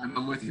 5?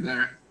 I'm with you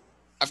there.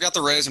 I've got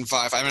the Rays in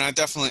 5. I mean, I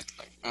definitely.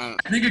 I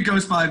think it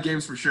goes 5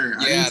 games for sure. I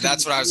think Yeah, it's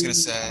that's gonna what I was be gonna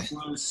a say.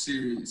 Close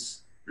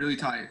series, really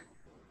tight.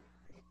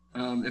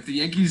 If the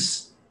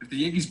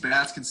Yankees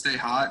bats can stay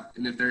hot,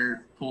 and if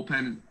their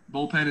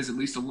bullpen is at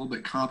least a little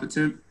bit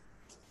competent,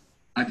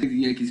 I think the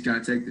Yankees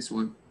got to take this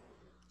one.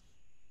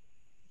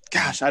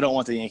 Gosh, I don't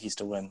want the Yankees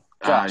to win.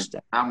 Gosh,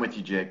 I'm with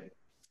you, Jake.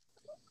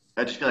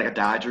 I just feel like a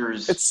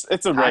Dodgers. It's a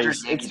Dodgers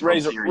Rays. Yankees It's World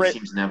Rays. Series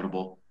seems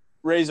inevitable.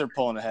 Rays are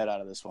pulling ahead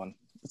out of this one.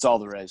 It's all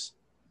the Rays.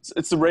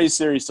 It's the Rays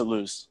series to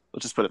lose.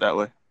 Let's just put it that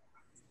way.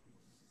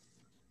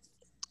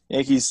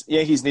 Yankees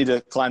need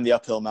to climb the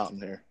uphill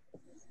mountain here.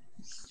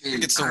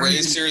 It's the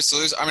Rays series to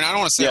lose. I mean, I don't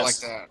want to say it like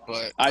that,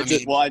 but I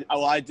did.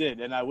 I did,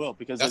 and I will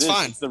because that's it is.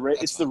 fine.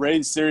 It's the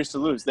Rays series to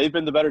lose. They've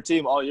been the better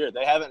team all year.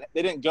 They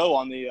didn't go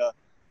on the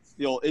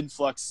old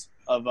influx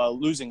of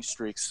losing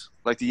streaks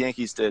like the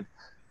Yankees did.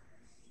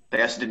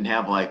 They also didn't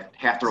have like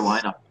half their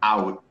lineup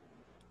out.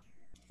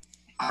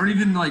 I don't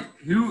even like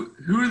who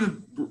are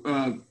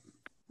the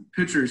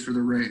pitchers for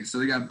the Rays. So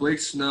they got Blake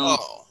Snell.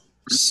 Oh,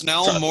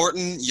 Snell,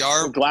 Morton,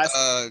 Yarb,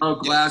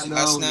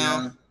 Glasnow.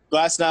 Yeah.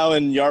 Glasnow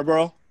and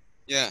Yarborough.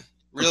 Yeah,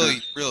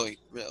 really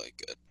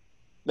good.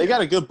 They got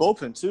a good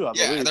bullpen too. I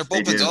believe. Yeah, their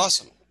bullpen's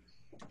awesome.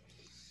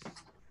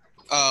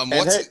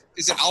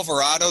 Is it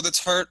Alvarado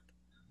that's hurt?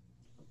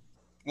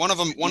 One of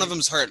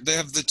them's hurt. They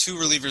have the two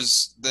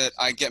relievers that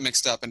I get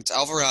mixed up, and it's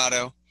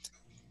Alvarado,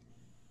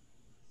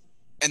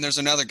 and there's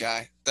another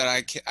guy that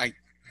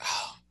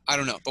I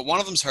don't know, but one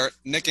of them's hurt.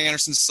 Nick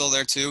Anderson's still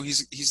there too.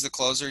 He's the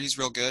closer. He's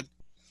real good.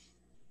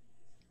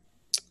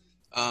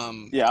 I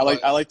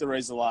like the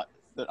Rays a lot.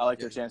 I like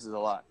their chances a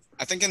lot.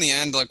 I think in the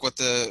end, like with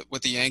the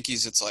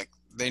Yankees, it's like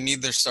they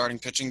need their starting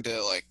pitching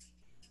to like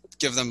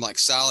give them like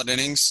solid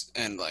innings,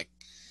 and like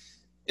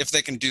if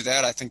they can do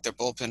that, I think their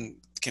bullpen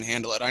can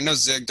handle it. I know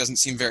Zig doesn't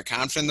seem very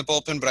confident in the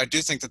bullpen, but I do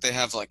think that they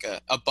have like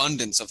a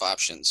abundance of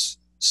options.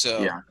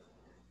 So,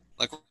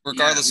 like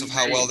regardless of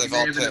how well they've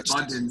all pitched,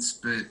 Abundance,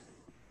 but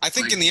I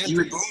think like, in the end,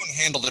 Boone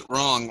handled it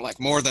wrong, like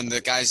more than the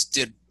guys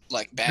did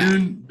like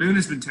bad. Boone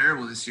has been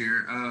terrible this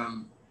year.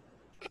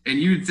 And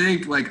you'd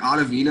think like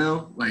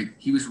Ottavino, like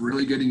he was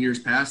really good in years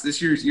past.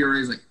 This year's ERA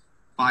is like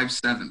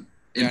 5.7.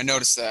 Yeah, I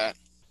noticed that.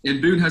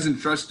 And Boone hasn't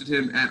trusted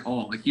him at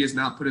all. Like he has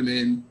not put him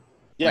in.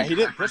 Yeah, like, he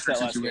didn't pitch that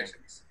last game.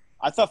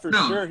 I thought for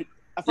sure.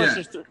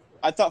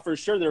 I thought for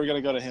sure they were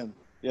going to go to him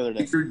the other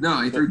day. He threw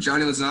Johnny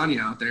Lasagna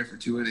out there for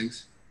 2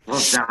 innings.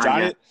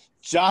 Johnny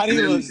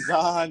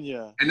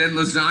Lasagna. And then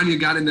Lasagna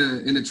got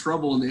into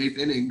trouble in the 8th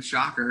inning.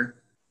 Shocker.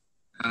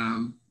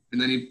 And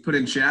then he put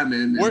in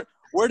Chapman.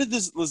 Where did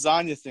this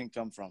Lasagna thing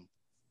come from?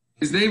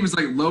 His name was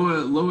like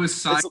Lois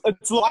Side.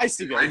 It's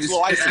Loizaga. I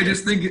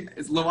just think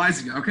it's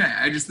Loizaga. Okay,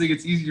 I just think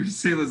it's easier to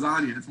say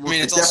lasagna. It's more. I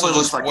mean, it's also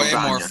just like way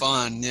more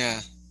fun. Yeah,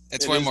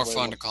 it's way more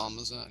fun to call him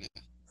lasagna.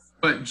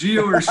 But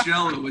Gio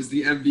Urshela was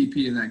the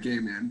MVP in that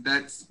game, man.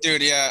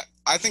 Dude. Yeah,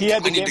 I think I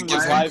need to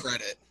give him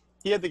credit.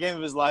 He had the game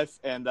of his life,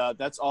 and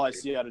that's all I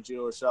see out of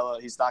Gio Urshela.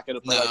 He's not going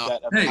to play like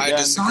that ever again. I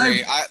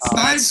disagree.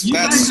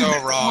 That's so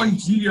wrong.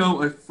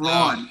 Gio a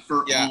fraud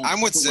for I'm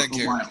with Zig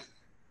here.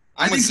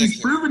 I think he's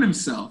proven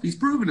himself.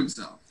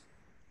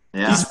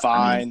 Yeah. He's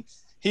fine.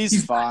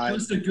 He's fine.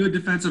 He's just a good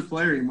defensive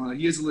player anymore.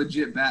 He is a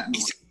legit bat.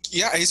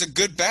 He's a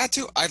good bat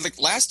too. After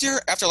last year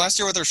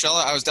with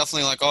Urshela, I was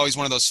definitely like, oh, he's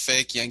one of those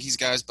fake Yankees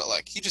guys, but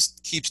like he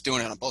just keeps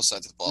doing it on both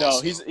sides of the ball.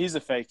 No, he's a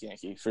fake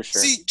Yankee for sure.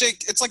 See,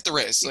 Jake, it's like the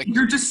Rays. Like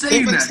you're just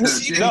saying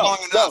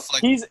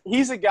that.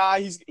 He's a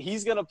guy.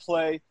 He's gonna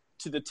play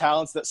to the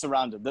talents that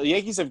surround him. The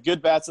Yankees have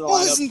good bats in the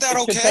lineup. Isn't that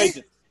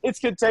okay? It's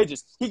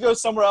contagious. He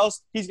goes somewhere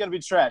else, he's going to be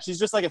trash. He's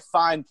just like a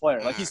fine player.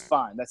 Like, he's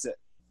fine. That's it.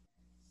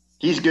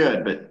 He's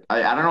good, but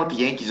I don't know what the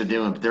Yankees are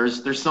doing, but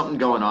there's something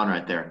going on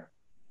right there.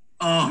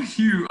 Oh,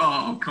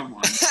 come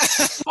on.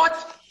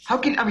 What?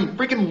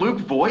 Freaking Luke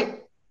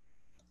Voit?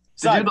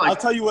 Saib, I'll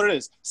tell you what it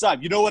is.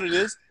 Saib, you know what it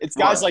is? It's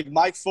guys like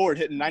Mike Ford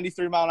hitting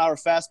 93-mile-an-hour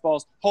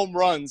fastballs, home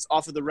runs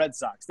off of the Red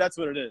Sox. That's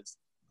what it is.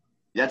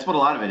 That's what a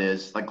lot of it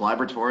is. Like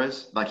Gleyber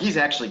Torres, like he's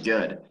actually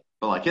good.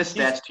 But, like, his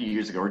stats 2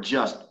 years ago were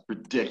just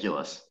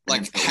ridiculous.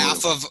 Like,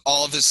 half of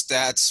all of his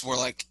stats were,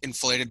 like,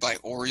 inflated by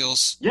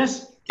Orioles.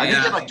 Yes. I think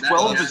he had, like,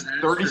 12 of his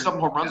 30-something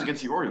home runs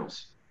against the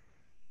Orioles.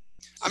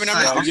 I mean,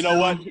 you know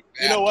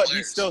what?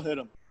 He still hit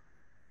him.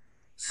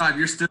 Saib,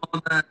 you're still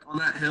on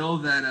that hill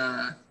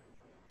that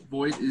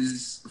Voit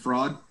is a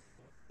fraud?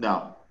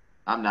 No,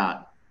 I'm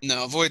not.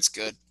 No, Voigt's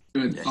good.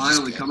 Good. Yeah,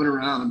 finally coming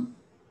around.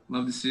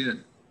 Love to see it.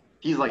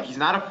 He's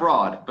not a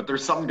fraud, but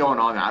there's something going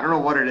on there. I don't know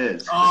what it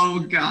is. Oh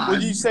God!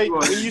 When you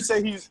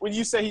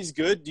say he's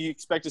good, do you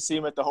expect to see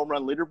him at the home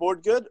run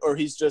leaderboard good, or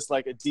he's just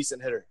like a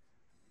decent hitter?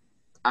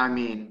 I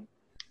mean,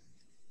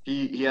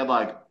 he had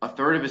like a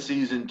third of a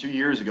season 2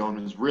 years ago and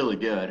was really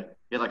good.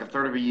 He had like a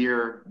third of a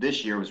year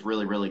this year was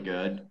really, really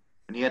good,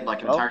 and he had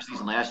like an entire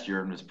season last year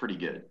and was pretty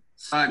good.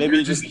 Maybe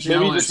he just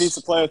needs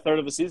to play a third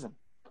of a season.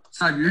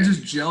 Saib, you're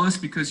just jealous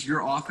because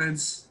your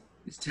offense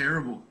is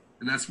terrible.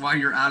 And that's why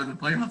you're out of the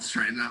playoffs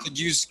right now. Could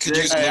use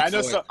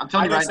I'm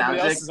telling you right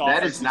now, Zig,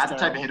 that is not the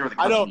type of hitter the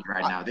Cubs need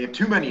right now. They have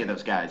too many of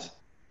those guys.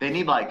 They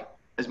need, like,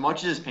 as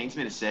much as it pains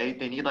me to say,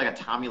 they need, like, a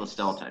Tommy La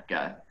Stella type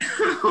guy.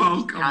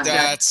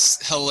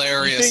 That's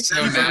hilarious.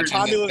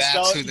 Tommy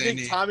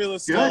La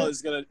Stella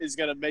is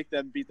gonna make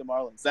them beat the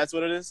Marlins? That's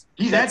what it is?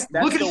 That's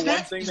the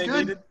one thing they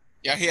needed?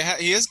 Yeah,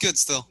 he is good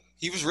still.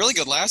 He was really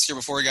good last year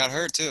before he got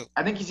hurt, too.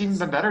 I think he's even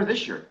been better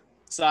this year.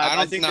 So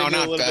I think they need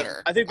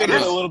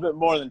a little bit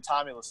more than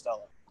Tommy La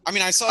Stella. I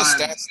mean, I saw his Um,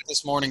 stats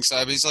this morning,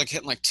 Seb. He's like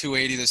hitting like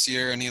 280 this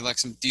year, and he had like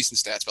some decent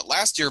stats. But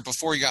last year,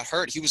 before he got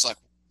hurt, he was like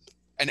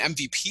an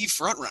MVP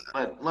front runner.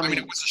 But let I me.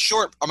 mean, it was a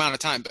short amount of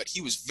time, but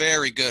he was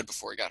very good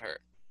before he got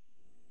hurt.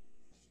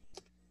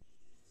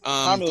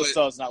 Tommy But,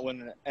 Lassell's not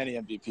winning any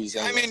MVPs.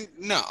 I Anyway. mean,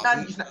 no,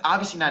 He's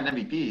obviously not an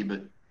MVP,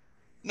 but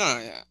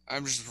yeah.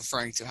 I'm just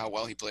referring to how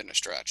well he played in a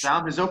stretch.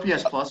 Dom, his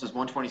OPS plus is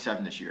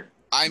 127 this year.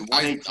 I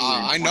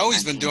 118 in know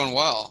he's been 2019. doing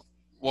well.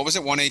 What was it,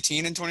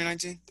 118 in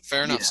 2019?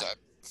 Fair enough, Yeah. Seb.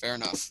 Fair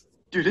enough.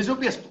 Dude, his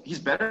OPS, he's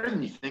better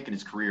than you think in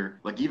his career.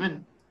 Like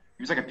even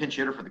he was like a pinch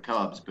hitter for the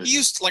Cubs, but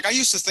I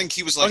used to think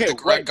he was like the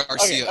Greg wait,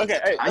 Garcia. Okay,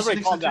 hey, I everybody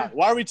think calm so, too. down.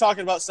 Why are we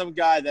talking about some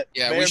guy that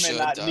Yeah, may we or may should,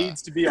 not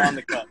needs to be on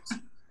the Cubs?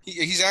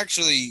 He's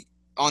actually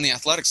on the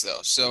Athletics though,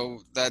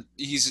 so that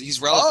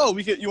he's relevant. Oh,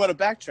 you want to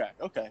backtrack?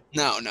 Okay,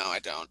 No, I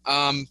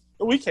don't.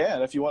 we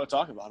can if you want to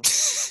talk about him.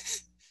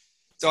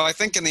 So I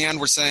think in the end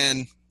we're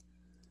saying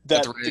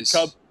That the the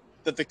Rays-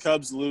 the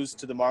Cubs lose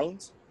to the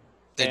Marlins.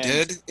 they And-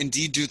 did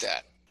indeed do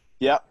that.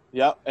 Yep.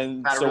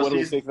 And Not a so real what do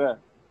we season. think there?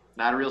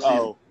 not a real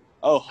season.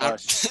 Oh,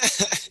 hush.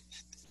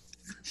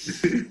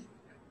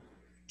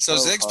 So Oh,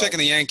 Zig's fuck. picking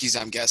the Yankees,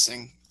 I'm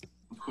guessing.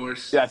 Of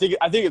course. Yeah, I think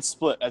it's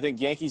split. I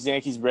think Yankees,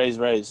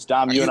 Rays.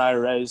 Dom, Are you you- and I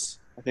are Rays.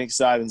 I think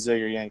Cy and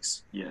Zig are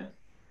Yanks. Yeah.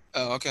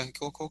 Oh, okay,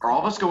 cool. Are all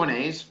of us going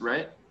A's,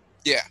 right?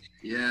 Yeah.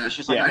 It's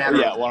just like a Yeah, matter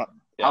yeah. of Well,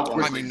 how well,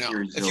 quick I mean, the no.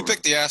 series is If you over.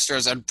 pick the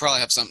Astros, I'd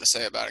probably have something to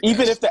say about it.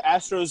 even guys. if the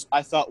Astros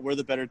I thought were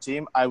the better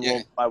team, I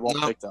Yeah. won't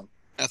No. pick them.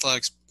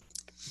 Athletics.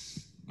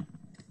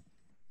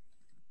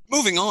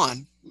 Moving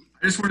on.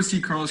 I just want to see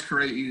Carlos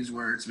Correa eat his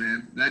words,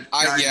 man. That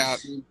guy Yeah.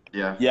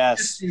 Yeah. just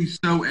Yes. seems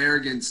so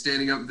arrogant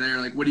standing up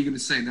there. Like, what are you going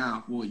to say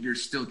now? Well, you're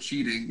still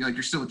cheating. Like,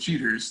 you're still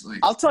cheaters. Like,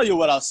 I'll tell you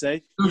what I'll say.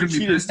 Still You gonna be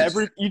cheated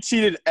pissed. you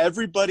cheated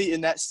everybody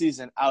in that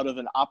season out of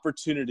an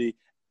opportunity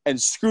and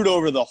screwed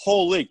over the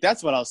whole league.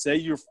 That's what I'll say.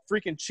 You're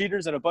freaking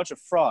cheaters and a bunch of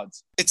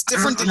frauds. It's I don't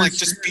different than like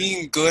just understand.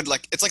 being good.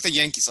 Like it's like the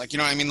Yankees. Like you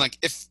know what I mean? Like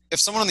if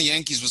someone on the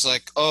Yankees was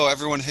like, oh,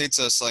 everyone hates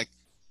us. Like,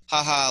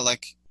 haha.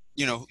 Like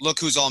look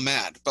who's all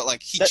mad. But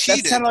like he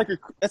cheated. That's kind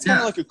of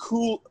Yeah. like a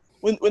cool.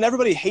 When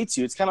everybody hates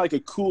you, it's kind of like a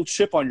cool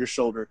chip on your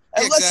shoulder.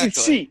 Yeah, Unless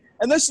exactly.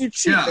 you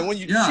cheat, Yeah, and when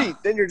you yeah. cheat,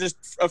 then you're just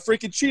a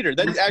freaking cheater.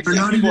 Then they're actually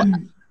not people,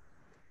 even.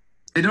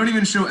 They don't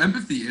even show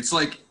empathy. It's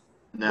like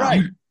No.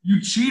 Right.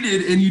 you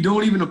cheated and you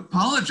don't even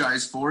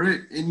apologize for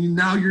it, and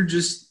now you're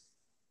just.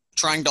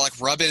 trying to like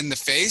rub it in the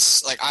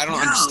face. Like I don't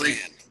Yeah, like-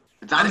 understand.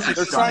 It's honestly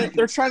They're stunning.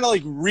 they're trying to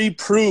like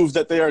reprove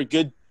that they're a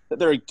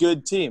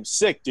good team.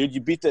 Sick, dude. You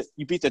beat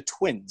the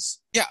Twins.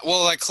 Yeah,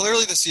 well, like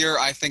clearly this year,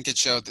 I think it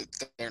showed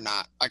that they're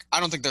not. Like, I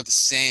don't think they're the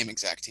same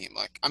exact team.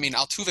 Like, I mean,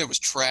 Altuve was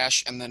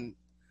trash, and then,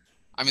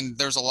 I mean,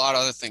 there's a lot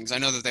of other things. I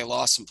know that they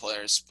lost some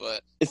players,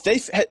 but If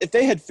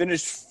they had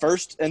finished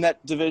first in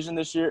that division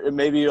this year, it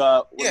maybe would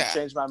have Yeah.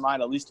 changed my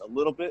mind at least a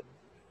little bit.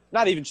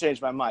 Not even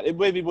changed my mind. It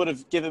maybe would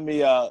have given me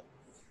a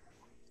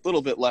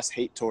little bit less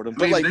hate toward them. I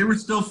But mean, like, they were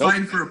still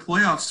fighting for a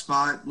playoff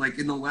spot, like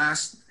in the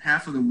last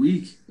half of the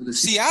week. Of the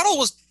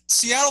season.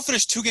 Seattle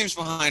finished 2 games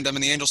behind them,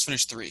 and the Angels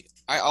finished 3.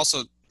 How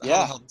the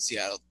hell did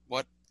Seattle?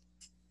 What?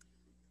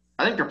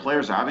 I think their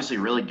players are obviously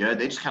really good.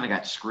 They just kind of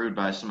got screwed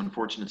by some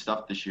unfortunate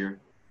stuff this year.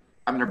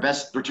 I mean, their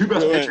two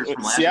best Wait, pitchers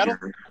from last Seattle?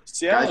 year,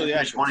 Seattle, guys who yeah,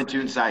 finished 1 and 2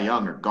 in Cy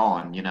Young, are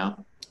gone.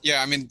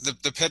 Yeah, I mean,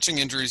 the pitching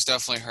injuries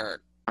definitely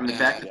hurt. I mean, the Yeah.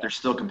 fact that they're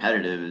still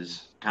competitive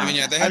is kind I mean,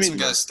 of. yeah, they had I mean, some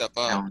guys step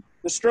up.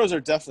 the Stros are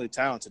definitely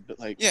talented, but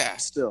like, Yeah.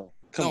 still,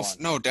 come on.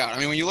 No doubt. I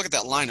mean, when you look at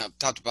that lineup,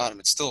 top to bottom,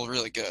 it's still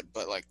really good.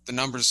 But like the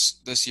numbers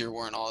this year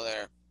weren't all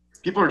there.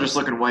 People are just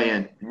looking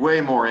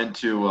way more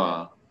into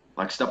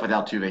like stuff with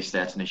Altuve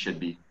stats than they should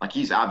be. Like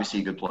he's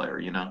obviously a good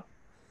player,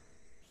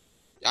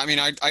 I mean,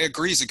 I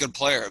agree he's a good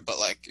player, but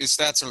like his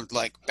stats are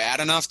like bad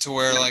enough to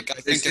where like I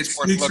think It it's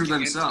worth speaks for looking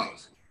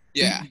themselves. into.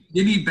 Yeah,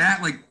 Did he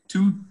bat like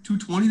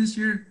 220 this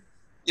year?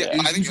 yeah.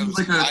 He's I think it was,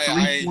 like a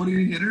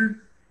 320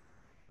 hitter.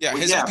 yeah.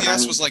 Well, His yeah, OPS but I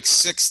mean- was like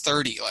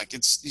 630. Like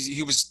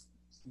he was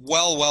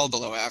well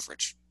below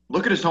average.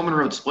 Look at his home and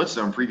road splits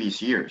though in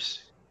previous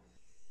years.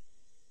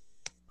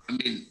 I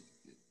mean,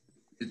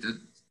 it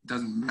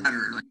doesn't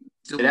matter. Like,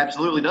 still, It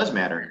absolutely does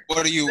matter.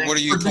 What are you But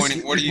this-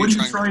 pointing? What are you what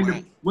trying to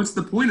point? What's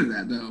the point of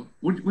that though?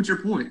 What's your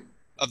point?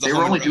 Of the They were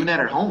home only and doing road?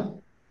 that at home.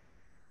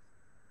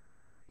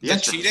 The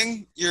Yes, sir.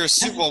 cheating? You're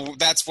well.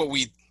 That's what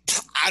we.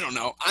 I don't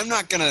know. I'm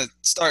not gonna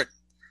start.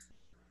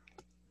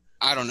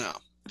 I don't know.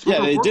 It's what Yeah,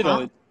 the they report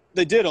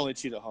did only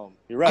cheat at home.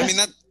 You're right. I mean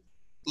that,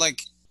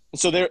 like,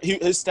 so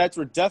his stats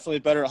were definitely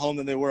better at home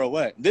than they were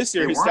away. This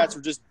year, They his weren't. stats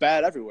were just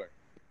bad everywhere.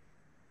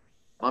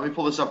 Let me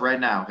pull this up right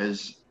now.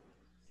 His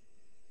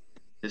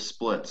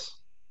splits.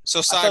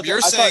 so Saib,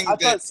 you're saying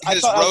that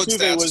his road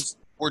stats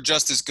were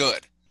just as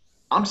good.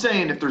 I'm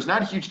saying if there's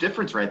not a huge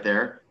difference right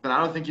there, then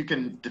I don't think you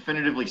can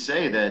definitively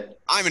say that.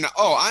 I mean,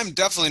 I'm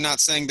definitely not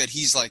saying that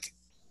he's like.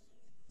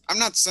 I'm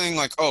not saying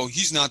like, oh,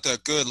 he's not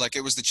that good. Like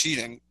it was the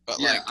cheating, but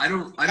Yeah, like, I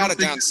don't not a think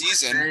down that we're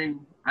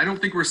season. I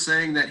don't think we're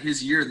saying that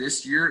his year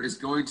this year is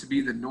going to be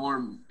the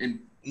norm.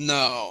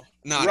 no,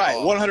 not Right, at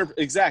all. 100.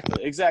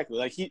 Exactly.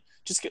 Like he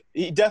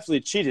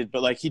definitely cheated,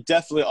 but like he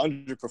definitely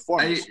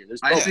underperformed this year.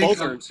 I think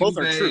Both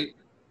are true.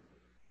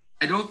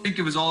 I don't think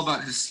it was all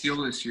about his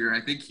skill this year.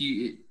 I think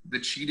the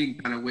cheating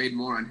kind of weighed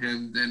more on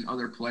him than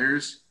other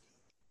players,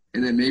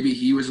 and that maybe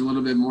he was a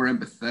little bit more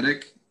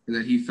empathetic, and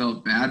that he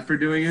felt bad for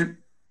doing it,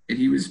 and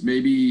he was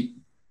maybe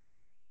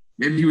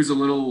he was a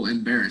little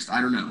embarrassed.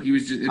 I don't know. He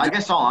was just. I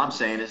guess all I'm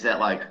saying is that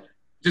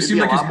Just it'd be seemed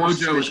a like his lot more mojo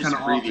was suspicious kind in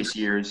of previous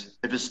years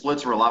if his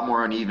splits were a lot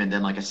more uneven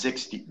than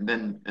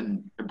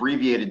an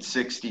abbreviated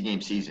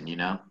 60-game season.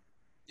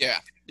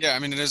 Yeah. I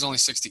mean, it is only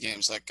 60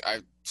 games. Like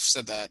I've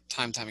said that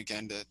time and time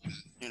again to,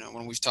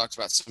 when we've talked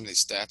about some of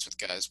these stats with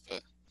guys,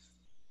 but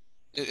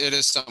it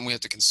is something we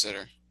have to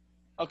consider.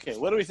 Okay,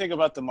 what do we think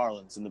about the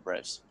Marlins and the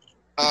Braves?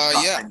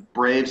 Yeah.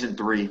 Braves in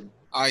 3.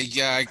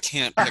 I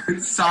can't pick.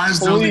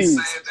 Simon's only Please.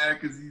 saying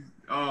that because he's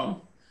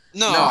No,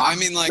 I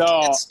mean, like,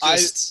 No, it's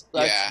just,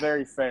 that's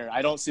very fair.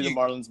 I don't see the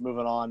Marlins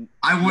moving on.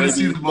 I want to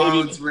see the Maybe-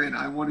 Marlins win.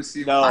 I want to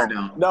see. No, I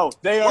know. no,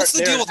 they are. What's the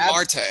they're deal with ab-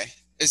 Marte?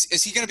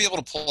 Is he going to be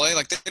able to play?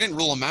 Like, they didn't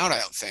rule him out, I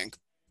don't think.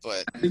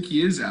 But I think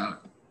he is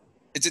out.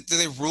 did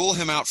they rule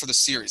him out for the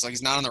series? Like,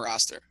 he's not on the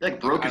roster. He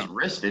broke his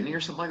wrist, didn't he,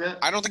 or something like that?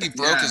 I don't think he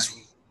broke Yeah. his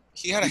 –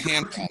 he had a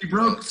hand problem. He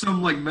broke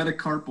some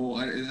metacarpal.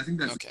 I think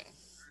that's. Okay.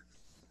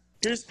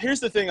 Here's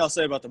the thing I'll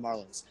say about the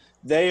Marlins.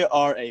 They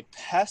are a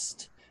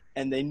pest,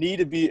 and they need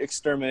to be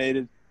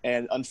exterminated.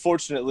 And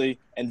unfortunately,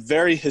 and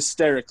very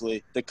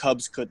hysterically, the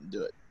Cubs couldn't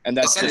do it. And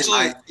that's just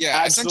Essentially,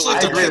 absolutely- if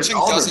I their agree with pitching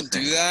all those doesn't do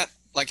things. that,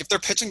 like if their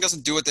pitching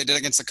doesn't do what they did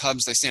against the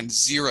Cubs, they stand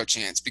zero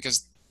chance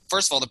because,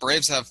 first of all, the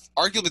Braves have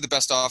arguably the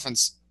best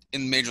offense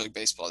in Major League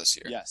Baseball this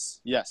year.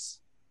 yes.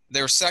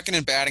 They were second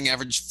in batting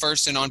average,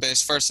 first in on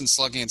base, first in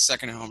slugging, and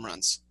second in home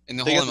runs in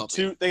the They whole got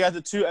MLB. they got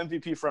the two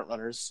MVP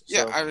frontrunners.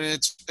 Yeah, so- I mean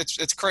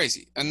it's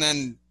crazy. And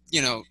then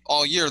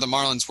all year the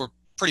Marlins were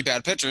pretty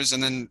bad pitchers,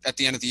 and then at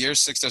the end of the year,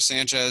 Sixto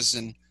Sanchez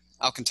and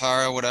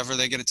Alcantara, whatever,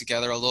 they get it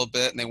together a little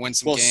bit and they win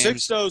some Well,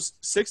 games.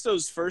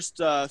 Sixto's first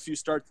few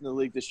starts in the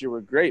league this year were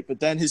great, but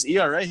then his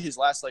ERA, his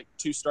last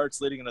 2 starts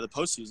leading into the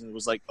postseason,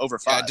 was over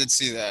 5. Yeah, I did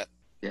see that.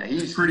 Yeah,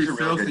 He's pretty he's a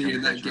really good filthy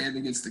in that pitcher. game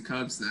against the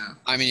Cubs, though.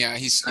 I mean, yeah,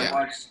 he's I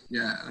watched.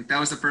 Yeah, that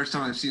was the first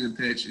time I've seen him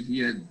pitch, and he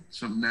had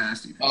some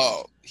nasty. Pitch.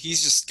 Oh,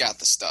 he's just got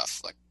the stuff.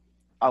 Like,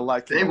 I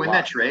like Did him they a win lot.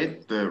 that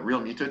trade, the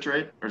Real Muto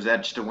trade, or is that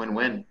just a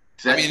win-win?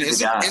 'Cause I mean, that's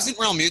the guy. isn't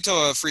Real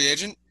Muto a free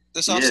agent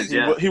this He is, offseason?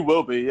 yeah. He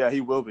will be. Yeah,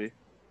 he will be.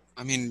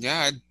 I mean,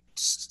 yeah,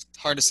 it's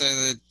hard to say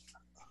that.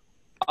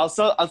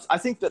 I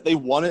think that they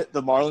won it.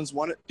 The Marlins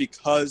won it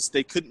because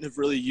they couldn't have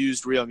really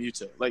used Real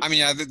Muto. I mean,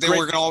 yeah, they Great.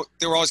 were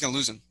always gonna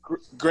lose him.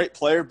 Great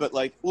player, but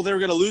they were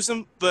going to lose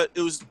him. But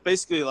it was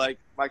basically like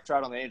Mike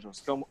Trout on the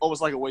Angels,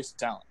 almost like a waste of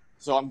talent.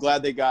 So I'm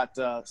glad they got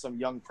some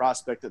young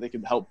prospect that they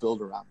can help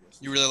build around with.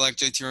 You really like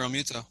JT Real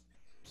Muto?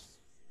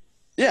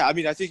 Yeah, I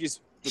mean, I think he's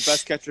the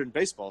best catcher in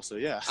baseball. So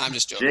yeah, I'm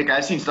just joking. Jake,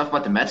 I've seen stuff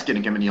about the Mets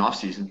getting him in the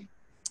offseason.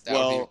 That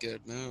would be a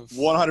good move.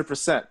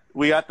 100%.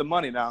 We got the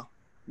money now,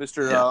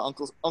 Mr. Yeah.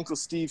 Uncle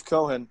Steve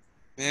Cohen.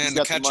 Man, He's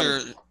the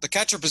got the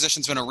catcher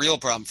position's been a real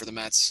problem for the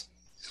Mets.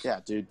 Yeah,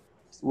 dude.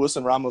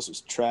 Wilson Ramos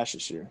was trash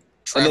this year.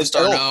 Travis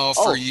And then- Darno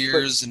for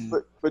years,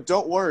 But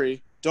don't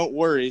worry.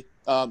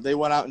 They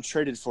went out and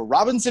traded for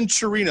Robinson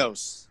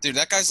Chirinos. dude,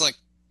 that guy's like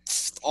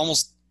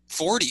almost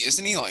 40,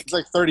 isn't he? Like,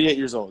 He's 38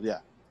 years old. Yeah.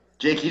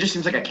 Jake, he just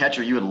seems like a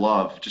catcher you would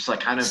love. Just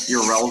kind of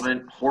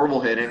irrelevant,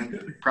 horrible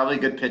hitting, probably a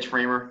good pitch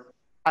framer.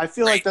 I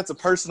feel like that's a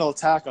personal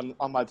attack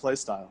on my play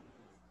style.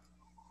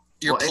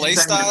 your play anytime you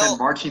defend style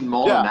Martin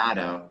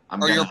Maldonado,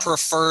 or your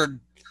preferred.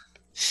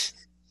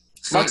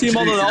 Martin Jake,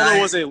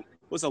 Maldonado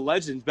was a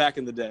legend back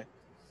in the day.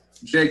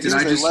 Jake, did he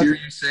was I a just hear legend.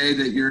 you say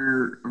that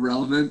you're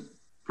irrelevant,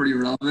 pretty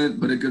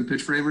irrelevant, but a good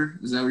pitch framer?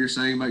 Is that what you're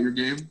saying about your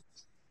game?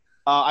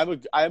 I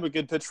am a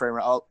good pitch framer.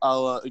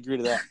 I'll agree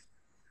to that.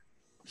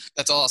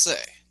 That's all I'll say.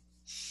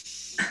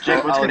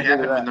 Jake, what's I'll going to agree to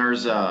happen that. when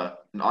there's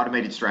an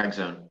automated strike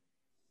zone?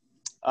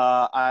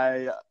 All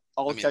I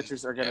mean,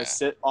 catchers are going to yeah.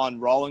 sit on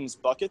Rawlings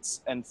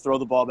buckets and throw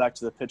the ball back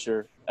to the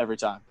pitcher every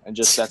time, and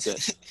just that's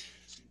it.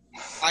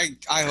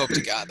 I hope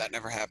to God that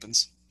never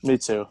happens. Me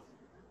too.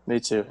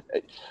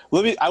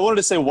 I wanted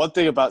to say one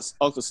thing about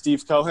Uncle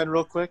Steve Cohen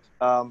real quick.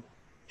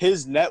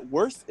 His net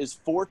worth is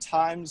 4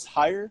 times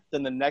higher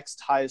than the next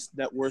highest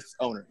net worth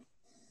owner.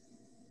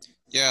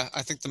 Yeah,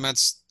 I think the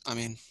Mets. I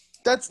mean,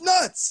 That's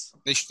nuts.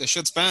 they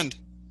should spend.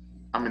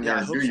 I mean, Yeah, I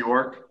they're in hope New so.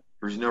 York.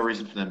 There's no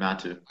reason for them not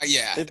to.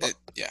 Yeah, They've-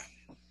 yeah.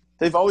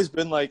 They've always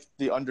been like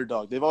the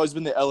underdog. They've always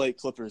been the LA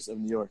Clippers of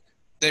New York.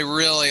 They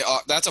really are.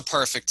 That's a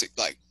perfect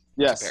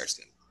Yes.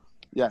 comparison.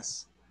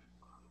 Yes.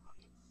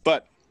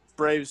 But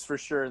Braves for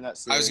sure in that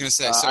series. I was gonna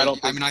say.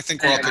 I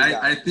think we're Hey, all good.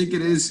 I think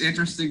it is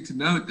interesting to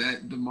note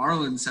that the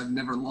Marlins have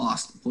never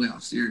lost a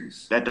playoff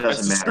series. That That's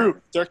doesn't just matter.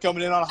 true. They're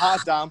coming in on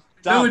hot, Dom.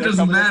 No, it they're doesn't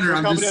coming in- matter. they're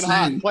I'm coming just in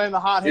hot. saying. Playing the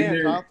hot In hand,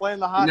 their- Dom. Playing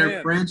the In hot their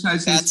hand.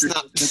 franchise That's history,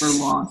 not- they've never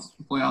lost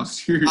a playoff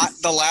series.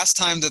 The last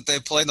time that they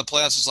played in the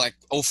playoffs was like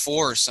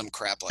 04 or some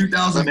crap like that.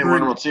 2003. When they won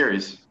the World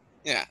Series.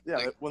 Yeah, Yeah,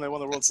 like, when they won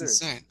the World that's Series.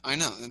 insane. I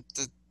know.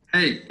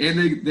 Hey,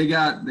 and they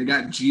got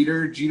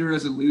Jeter. Jeter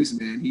doesn't lose,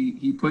 man.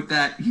 He put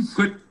that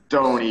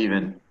Don't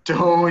even.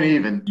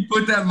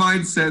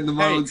 mindset in the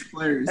Marlins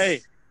players.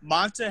 Hey,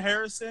 Monta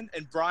Harrison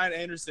and Brian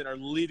Anderson are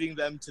leading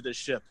them to the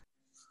ship.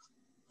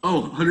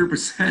 Oh,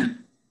 100%.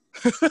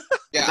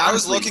 Yeah, I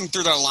was Honestly- looking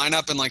through their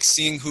lineup and like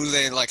seeing who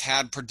they like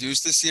had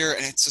produced this year,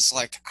 and it's just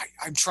like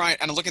I'm trying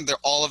and I'm looking at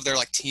all of their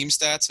like team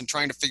stats and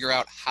trying to figure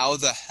out how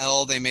the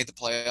hell they made the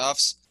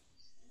playoffs.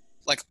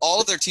 Like all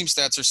of their team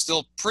stats are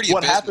still pretty.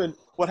 What abysmal. happened?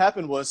 What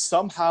happened was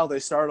somehow they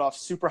started off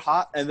super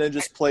hot and then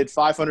just played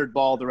 500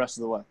 ball the rest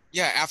of the way.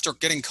 Yeah, after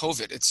getting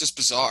COVID, it's just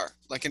bizarre.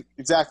 Like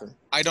Exactly.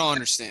 I don't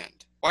understand.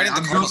 Why didn't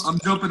the I'm, Cardinals? I'm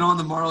jumping on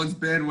the Marlins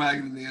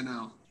bandwagon in the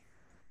NL.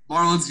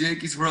 Marlins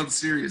Yankees World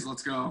Series.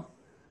 Let's go.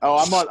 Oh,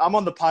 I'm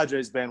on the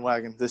Padres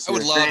bandwagon this I year.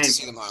 would love to Same.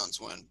 see the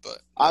Marlins win, but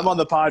I'm on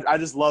the I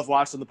just love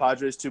watching the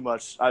Padres too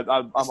much.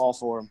 I'm all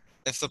for them.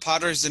 if the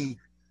Padres didn't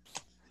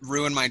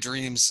ruin my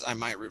dreams, I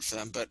might root for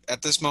them. But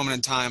at this moment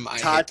in time, I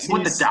hate Tatis, them.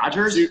 What, the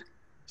Dodgers?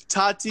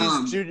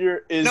 Tatis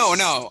Jr. is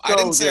No, I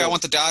didn't say I good.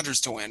 want the Dodgers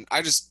to win.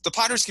 The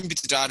Padres can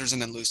beat the Dodgers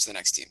and then lose to the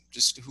next team.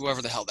 Just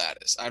whoever the hell that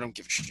is. I don't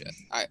give a shit.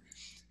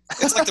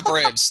 It's like the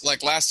Braves.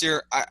 Like last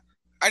year,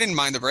 I didn't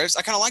mind the Braves.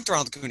 I kind of liked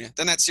Ronald Acuna.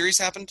 Then that series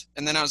happened,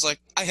 and then I was like,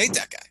 I hate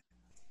that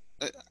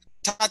guy.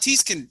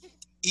 Tatis can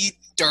eat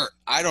dirt.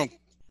 I don't.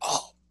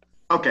 Oh,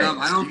 Okay.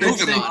 I don't think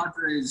Moving the on.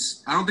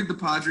 Padres. I don't think the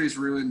Padres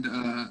ruined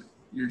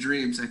your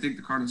dreams. I think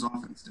the Cardinals'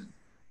 offense did.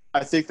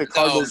 I think the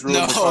Cardinals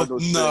ruined the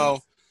Cardinals. no.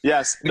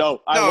 Yes.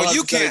 No. I No, 100%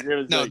 you can't. agree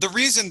with No, Jake. the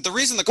reason the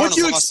What Cardinals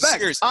do you lost the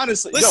expect? series.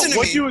 Honestly, Listen to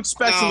what me. do you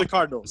expect from No. the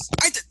Cardinals?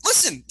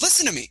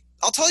 Listen to me.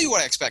 I'll tell you what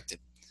I expected.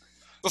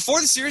 Before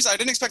the series, I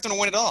didn't expect them to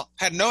win at all.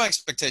 Had no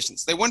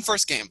expectations. They won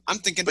first game. I'm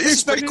thinking But this you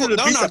is pretty expected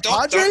cool. them to beat the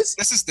Padres?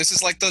 This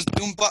is like those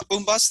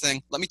boom bust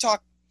thing. Let me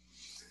talk.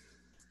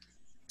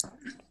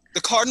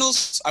 The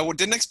Cardinals,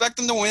 didn't expect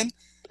them to win,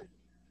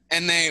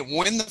 and they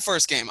win the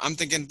first game. I'm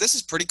thinking this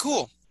is pretty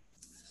cool.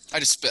 I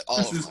just spit all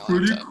This over is my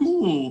pretty laptop.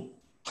 cool.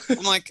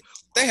 I'm like,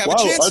 they have Wow, a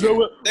chance I know here.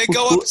 what, They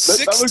go up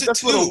That's what a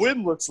 6-2.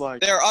 win looks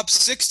like. They're up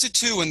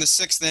 6-2 in the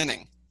sixth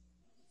inning.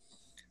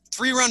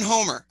 3-run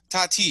homer,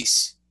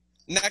 Tatis.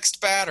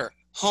 Next batter,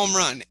 home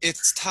run.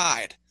 It's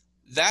tied.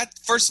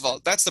 First of all,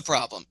 that's the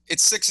problem.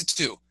 It's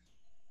 6-2.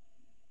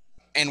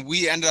 And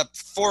we ended up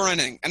 4-run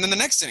inning. And then the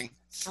next inning,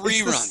 3 It's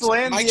the runs.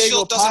 San Mike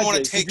Diego Schilt doesn't want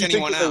Padres. to take Did you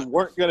anyone think that out. They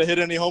weren't going to hit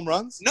any home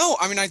runs. No,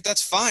 I mean,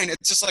 that's fine.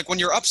 It's just like when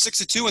you're up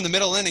 6-2 in the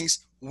middle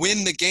innings,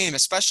 win the game,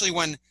 especially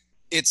when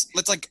it's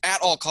like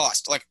at all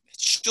cost. Like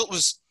Schilt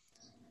was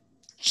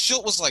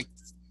like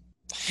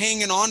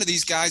hanging on to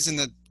these guys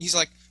he's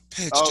like,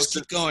 pitch, just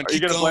keep going, Are you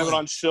keep going to going. blame it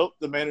on Schilt,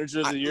 the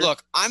manager of the year?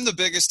 Look, I'm the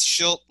biggest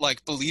Schilt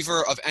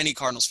believer of any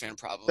Cardinals fan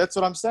probably. That's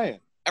what I'm saying.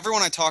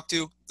 Everyone I talk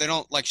to, they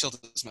don't like Schilt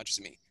as much as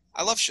me.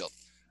 I love Schilt,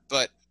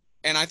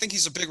 and I think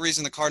he's a big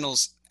reason the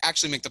Cardinals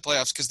actually make the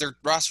playoffs because their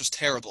roster's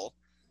terrible,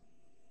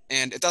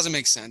 and it doesn't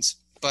make sense.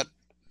 But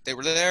they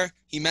were there.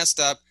 He messed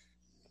up.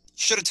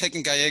 Should have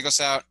taken Gallegos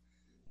out.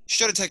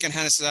 Should have taken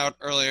Hennis out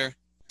earlier.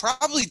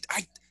 Probably,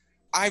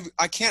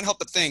 I can't help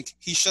but think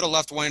he should have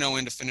left Waino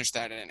in to finish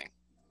that inning.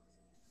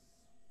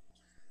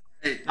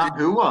 Hey,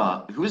 Who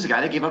was the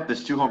guy that gave up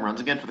those 2 home runs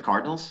again for the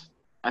Cardinals?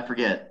 I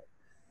forget.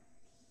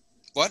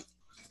 What?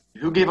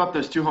 Who gave up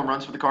those 2 home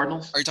runs for the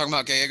Cardinals? Are you talking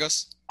about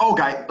Gallegos? Oh,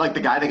 the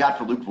guy they got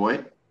for Luke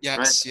Voigt?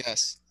 Yes,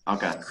 yes.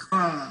 Okay.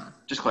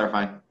 Just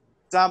clarifying.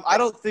 Tom, I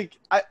don't think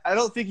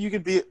you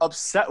could be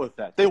upset with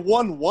that. They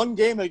won one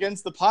game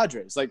against the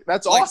Padres. Like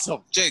that's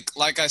awesome. Jake,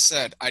 like I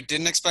said, I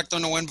didn't expect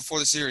them to win before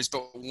the series,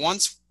 but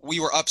once we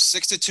were up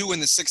 6-2 in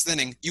the sixth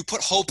inning, you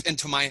put hope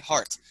into my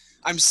heart.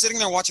 I'm sitting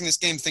there watching this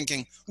game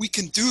thinking, we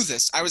can do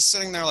this. I was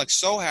sitting there like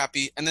so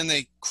happy, and then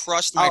they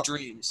crushed my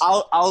dreams.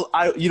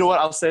 You know what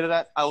I'll say to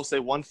that? I will say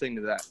one thing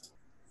to that.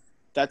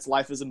 That's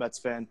life as a Mets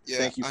fan.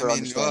 Thank you for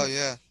understanding. Oh,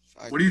 yeah.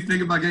 what do you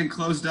think about getting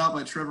closed out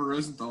by Trevor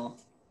Rosenthal?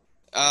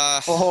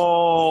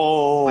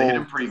 Oh, They hit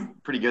him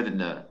pretty good in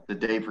the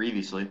day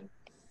previously.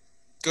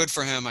 Good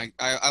for him.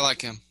 I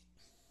like him.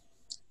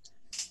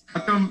 How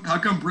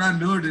come Brad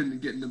Miller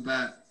didn't get in the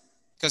bat?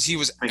 Because he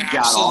was He got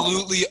off.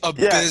 absolutely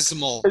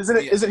abysmal. Isn't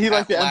he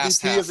like the that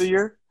last MVP half. of the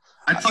year?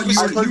 I thought was-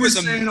 you he were was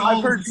saying all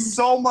I've heard of these-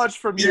 so much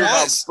from you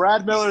about was.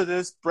 Brad Miller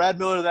this, Brad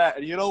Miller that,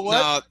 and you know what?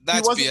 No, that's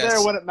he wasn't BS.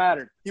 there when it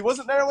mattered. He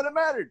wasn't there when it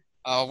mattered.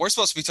 We're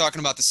supposed to be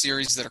talking about the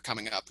series that are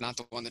coming up, not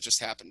the one that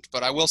just happened.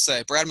 But I will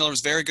say, Brad Miller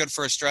was very good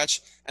for a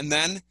stretch, and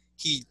then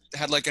he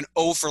had like an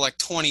 0 for like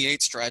 28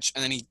 stretch,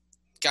 and then he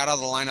got out of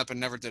the lineup and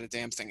never did a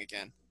damn thing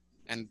again.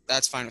 And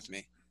that's fine with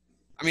me.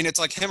 I mean, it's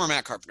like him or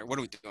Matt Carpenter. What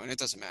are we doing? It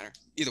doesn't matter.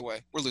 Either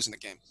way, we're losing the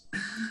game.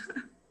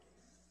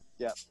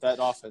 Yeah, that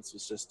offense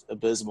was just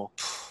abysmal.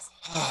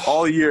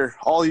 All year.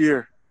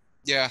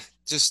 Yeah,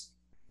 just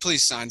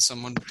please sign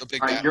someone, a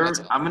big All bat. right, That's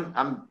all.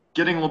 I'm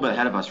getting a little bit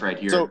ahead of us right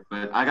here, So-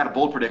 but I got a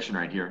bold prediction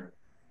right here.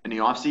 In the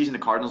offseason, the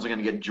Cardinals are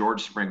going to get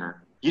George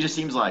Springer. He just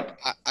seems like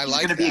I he's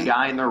like going to be a that.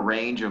 guy in their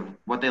range of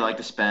what they like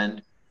to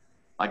spend.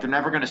 Like they're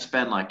never going to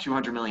spend like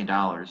 $200 million,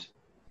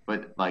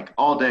 but like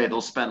all day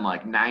they'll spend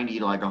like 90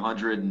 to like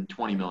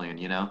 120 million.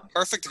 You know?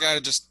 Perfect guy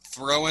to just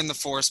throw in the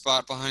 4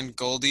 spot behind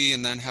Goldie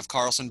and then have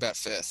Carlson bat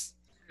 5th.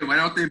 Why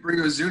don't they bring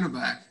Ozuna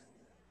back?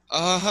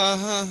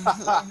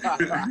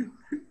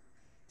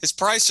 His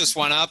price just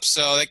went up,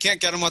 so they can't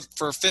get him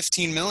for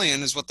 $15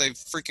 million is what they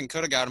freaking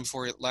could have got him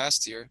for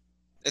last year.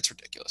 It's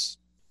ridiculous.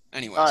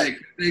 Anyways, All right.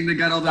 Hey, they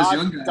got all those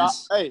young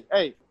guys.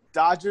 Hey,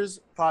 Dodgers,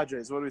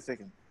 Padres. What are we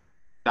thinking?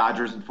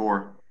 Dodgers in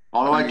 4.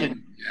 Although I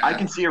mean,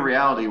 can see a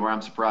reality where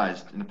I'm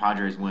surprised and the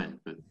Padres win,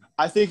 but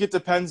I think it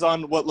depends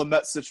on what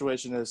Lamet's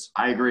situation is.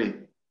 I agree.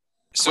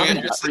 so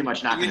Clevenger's pretty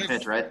much not going to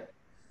pitch, right?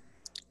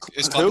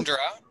 is Who? Clevenger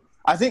out?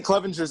 I think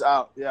Clevenger's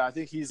out. Yeah, I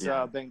think he's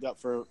Yeah. banged up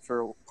for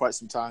quite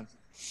some time,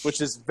 which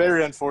is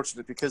very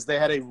unfortunate because they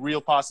had a real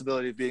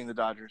possibility of beating the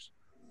Dodgers.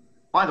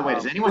 By the way,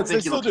 does anyone But they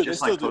think he still looks do,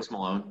 just they like still do. Post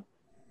Malone?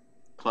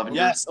 Clevenger?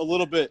 Yes, a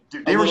little bit.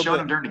 Dude, A they were little showing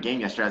bit. him during the game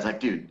yesterday. I was like,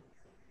 dude,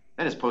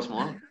 that is Post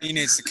Malone. He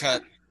needs to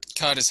cut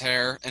his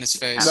hair and his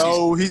face.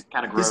 No, he's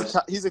Kind of gross.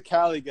 he's a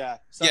Cali guy.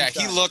 Yeah,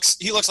 Sunshine.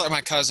 he looks like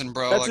my cousin,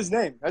 bro. That's Like, his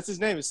name. That's his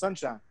name. Is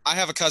Sunshine. I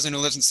have a cousin who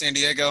lives in San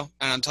Diego,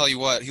 and I'll tell you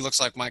what, he looks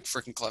like Mike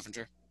freaking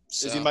Clevenger.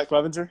 So, Is he Mike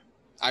Clevenger?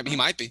 he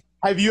might be.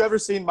 Have you ever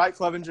seen Mike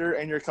Clevenger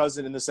and your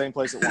cousin in the same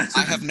place at once?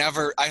 I have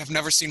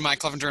never seen Mike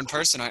Clevenger in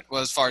person.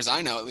 Well, as far as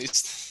I know, at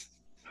least.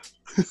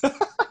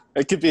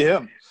 It could be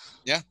him.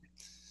 Yeah,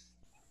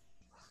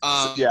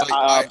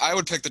 But I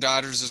would pick the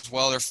Dodgers as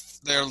well.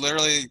 They're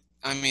literally.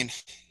 I mean,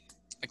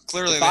 like,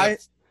 clearly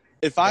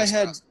If I best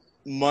had guys.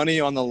 money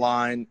on the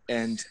line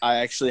and I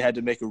actually had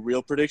to make a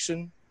real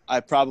prediction, I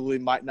probably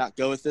might not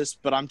go with this,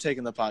 but I'm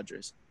taking the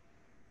Padres.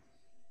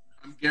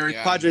 I'm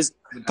guaranteeing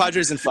Yeah.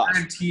 Padres in 5.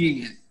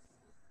 guaranteeing it.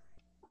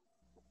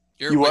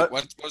 You're, You wait, what?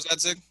 what was that,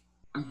 Zig?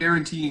 I'm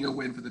guaranteeing a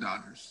win for the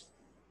Dodgers.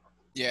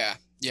 Yeah,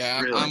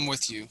 Really? I'm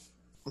with you.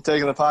 I'm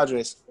taking the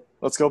Padres.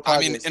 Let's go I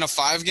Padres. mean, in a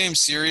 5-game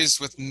series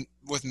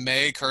with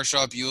May,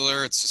 Kershaw,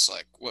 Bueller, it's just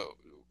like, whoa.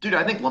 Dude,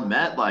 I think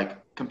Lamet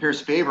compares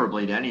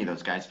favorably to any of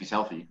those guys if he's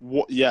healthy.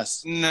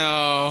 Yes.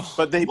 No.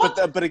 But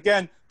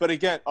again,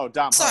 oh,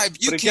 Dom. Saib,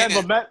 you but again,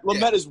 can't-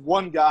 Lamet is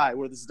one guy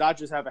where the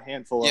Dodgers have a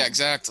handful of. Yeah, them.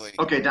 exactly.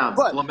 Okay, Dom.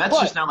 But- Lamet's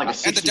just not like a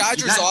 60. And the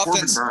Dodgers he's not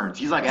offense- Corbin Burns.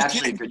 He's like actually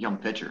a can't- good young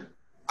pitcher.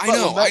 I But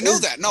know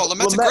Lamet that. No,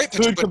 Lamet's a great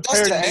pitcher, could but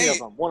compare Dustin to any May, of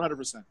them,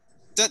 100%.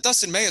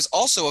 Dustin May is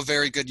also a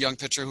very good young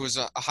pitcher who is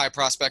a high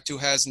prospect who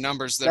has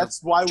numbers that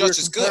That's why we're just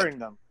as good. comparing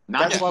them.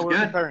 Not That's just why as we're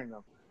good. comparing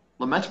them.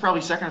 Lamet's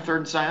probably second or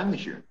third in Cy Young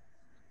this year.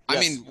 I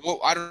Yes. mean,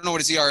 I don't know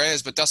what his ERA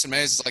is, but Dustin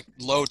May is like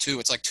low too.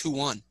 It's like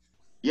 2.1.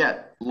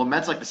 Yeah,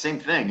 Lamet's like the same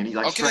thing, and he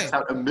Okay. strikes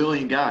out a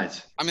million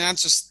guys. I mean,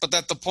 that's just. But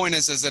the point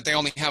is that they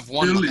only have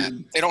one Billion.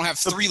 Lamet. They don't have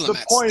three The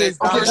Lamets. point is,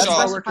 Okay, that's that's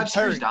why best we're of 5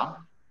 series, comparing.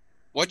 Dom.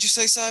 What'd you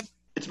say, Saib?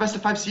 It's best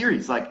of 5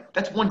 series. Like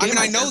that's one I game. mean,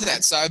 I right know there,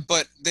 that, Saib,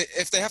 but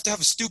if they have to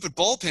have a stupid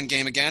bullpen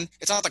game again,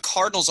 it's not the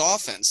Cardinals'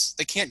 offense.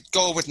 They can't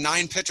go with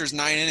 9 pitchers,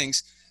 9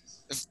 innings.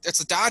 It's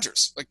the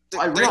Dodgers. Like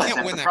I they realize can't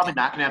that. win They're that. probably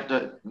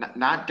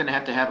not going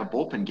to have a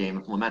bullpen game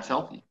if Lamet's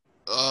healthy.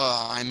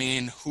 I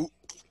mean,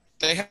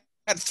 they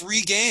had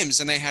 3 games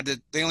and they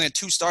only had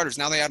 2 starters.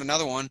 Now they had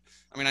another one.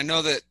 I mean, I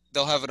know that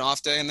they'll have an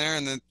off day in there,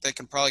 and then they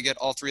can probably get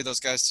all 3 of those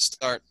guys to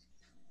start,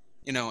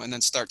 and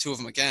then start 2 of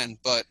them again.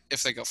 But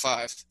if they go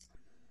 5,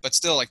 but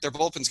still, like their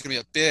bullpen's gonna be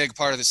a big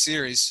part of the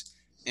series,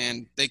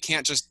 and they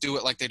can't just do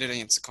it like they did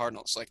against the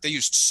Cardinals. Like they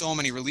used so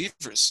many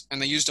relievers,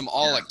 and they used them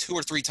all like 2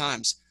 or 3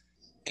 times,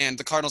 and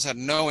the Cardinals had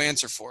no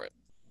answer for it.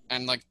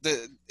 And like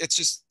it's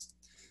just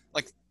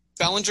like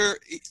Bellinger.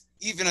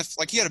 Even if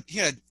like he had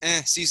a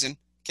season,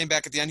 came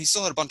back at the end, he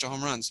still had a bunch of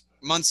home runs.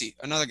 Muncy,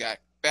 another guy,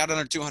 batted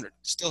under 200,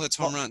 still hits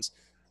home runs.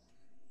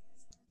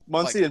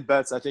 Muncy and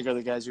Betts, I think, are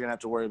the guys you're gonna have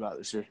to worry about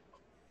this year.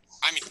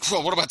 I mean,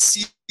 well, what about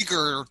Seager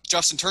or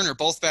Justin Turner?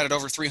 Both batted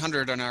over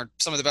 300 and are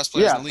some of the best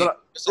players in the league. but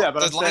the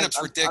I'm saying-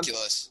 lineup's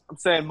ridiculous. I'm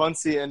saying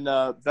Muncy and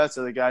Betts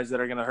are the guys that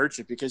are gonna hurt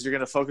you because you're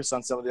gonna focus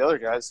on some of the other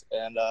guys,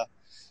 and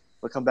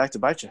they'll come back to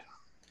bite you.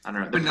 I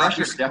don't know. Would The not be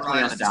pressure is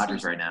definitely on the surprised to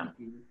Dodgers see- right now.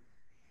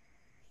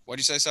 What'd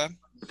you say, Sam?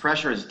 The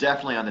pressure is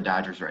definitely on the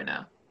Dodgers right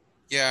now.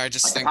 Yeah, I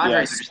just Like the think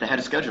Padres are just ahead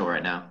of schedule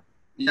right now.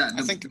 Yeah,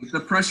 I think- the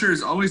pressure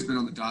has always been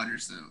on the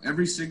Dodgers, though.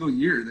 Every single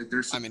year that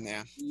they're I mean,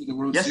 yeah. in the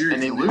World Yes, Series.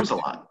 and they lose a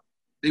lot.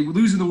 They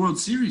lose in the World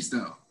Series,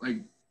 though. Like,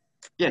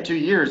 Yeah, 2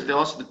 years. They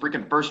lost the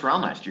freaking first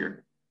round last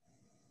year.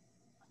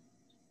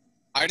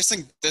 I just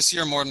think this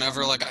year more than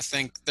ever, like I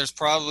think there's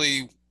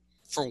probably,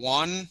 for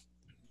one,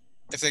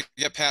 if they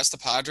get past the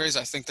Padres,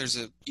 I think there's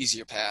an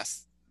easier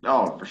path.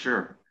 Oh, for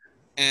sure.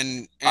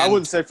 And I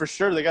wouldn't say for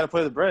sure they got to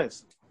play the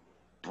Braves.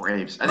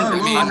 Braves. I whoa,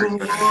 think the whoa, Padres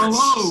whoa, are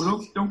whoa,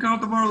 whoa. Don't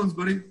count the Marlins,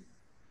 buddy.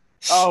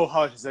 Oh,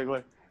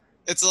 segue.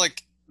 it's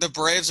like the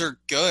Braves are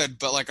good,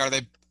 but like, are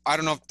they? I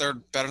don't know if they're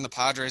better than the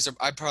Padres.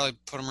 I'd probably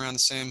put them around the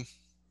same.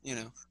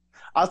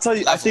 I'll tell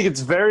you, I level. think it's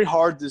very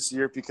hard this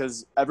year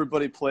because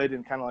everybody played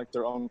in kind of like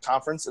their own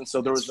conference, and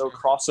so there was no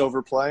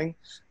crossover playing.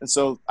 And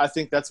so I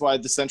think that's why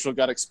the Central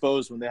got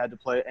exposed when they had to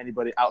play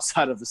anybody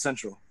outside of the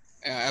Central.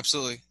 Yeah,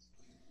 absolutely.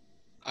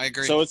 I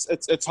agree. So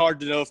it's hard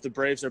to know if the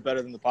Braves are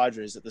better than the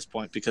Padres at this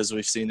point because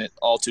we've seen it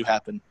all too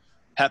happen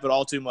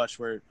all too much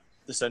where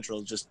the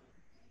Central just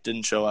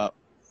didn't show out.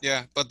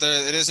 Yeah, but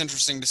it is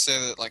interesting to say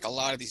that like a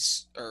lot of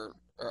these or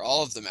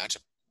all of the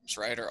matchups,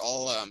 right, are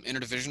all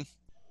interdivision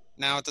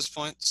now at this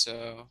point.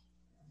 So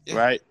yeah.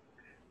 Right.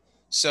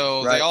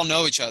 So Right. they all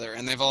know each other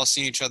and they've all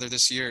seen each other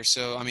this year.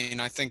 So I mean,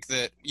 I think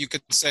that you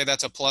could say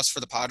that's a plus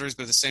for the Padres,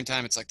 but at the same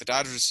time, it's like the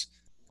Dodgers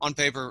on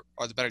paper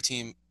are the better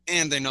team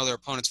and they know their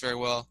opponents very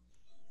well.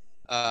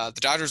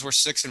 The Dodgers were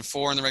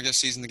 6-4 in the regular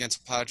season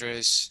against the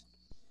Padres.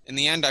 In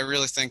the end, I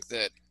really think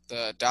that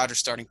the Dodgers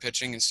starting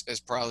pitching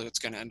is probably what's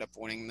going to end up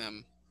winning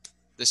them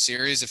the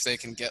series if they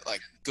can get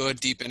like good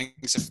deep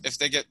innings. If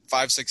they get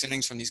 5-6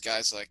 innings from these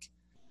guys, like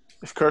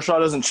If Kershaw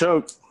doesn't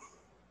choke.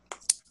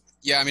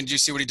 yeah, I mean, do you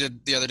see what he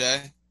did the other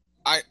day?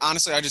 I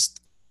honestly,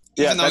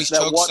 Yeah, even though he's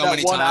choked so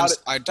many times,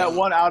 I don't. That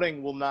one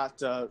outing will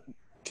not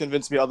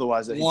convince me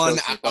otherwise. That he One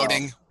choked with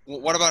outing.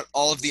 What about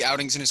all of the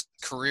outings in his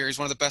career? He's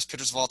one of the best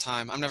pitchers of all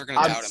time. I'm never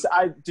going to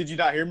doubt him. Did you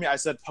not hear me? I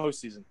said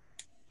postseason.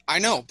 I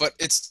know, but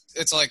it's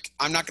like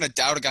I'm not going to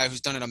doubt a guy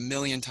who's done it a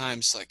million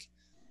times. Like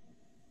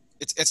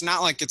it's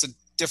not like it's a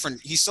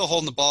different. He's still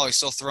holding the ball. He's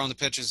still throwing the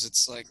pitches.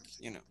 It's like,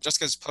 just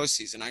because it's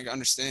postseason, I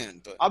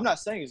understand. But I'm not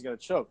saying he's going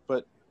to choke,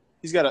 but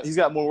he's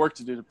got more work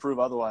to do to prove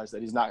otherwise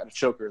that he's not going to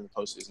choke her in the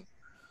postseason.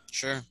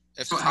 Sure.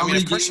 So how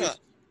many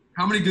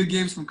good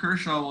games from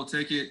Kershaw will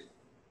take it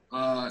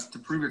to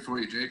prove it for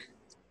you, Jake?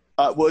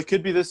 Well, it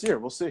could be this year.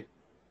 We'll see.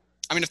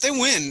 I mean, if they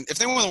win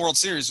the World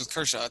Series with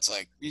Kershaw, it's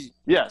like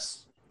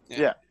yes,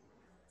 yeah.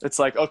 It's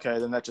like, okay,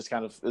 then that just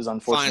kind of is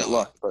unfortunate Finally,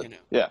 luck. But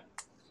yeah.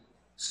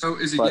 So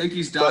is the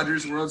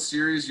Yankees-Dodgers World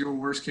Series your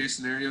worst-case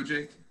scenario,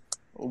 Jake?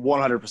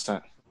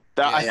 100%.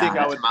 I think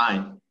I would.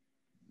 Mine.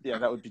 Yeah,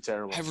 that would be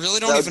terrible. I really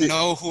don't even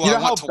know who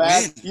I want to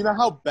win. You know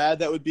how bad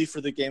that would be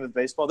for the game of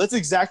baseball? That's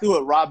exactly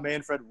what Rob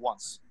Manfred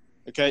wants.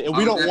 Okay, and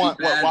we don't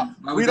want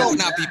what we don't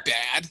not be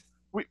bad.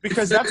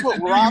 Because that's what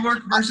New Rob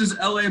York versus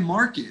LA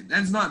market.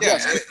 That's not Yeah,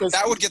 bad.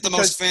 that would get the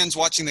most fans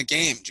watching the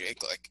game,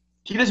 Jake. Like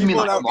He doesn't mean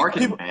like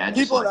marketing bad.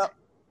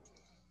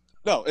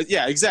 No,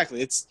 yeah,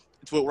 exactly. It's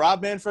what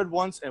Rob Manfred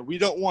wants, and we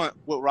don't want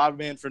what Rob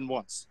Manfred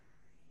wants.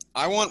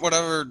 I want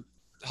whatever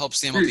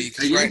helps the MLB. Dude,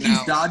 Because the right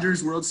Yankees now,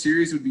 Dodgers World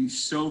Series would be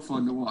so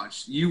fun to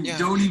watch. You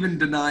don't even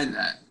deny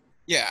that.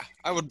 yeah,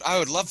 I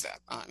would love that.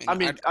 I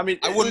mean,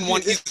 I wouldn't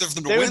want either of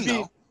them to win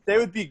though. They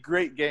would be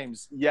great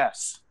games,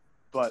 yes,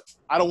 but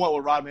I don't want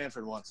what Rob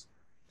Manfred wants.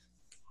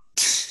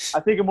 I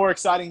think a more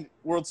exciting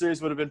World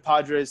Series would have been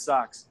Padres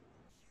Sox.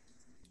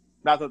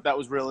 Not that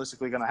was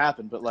realistically going to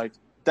happen, but like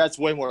that's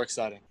way more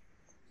exciting.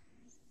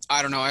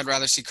 I don't know. I'd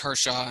rather see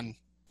Kershaw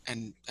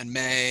and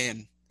May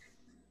and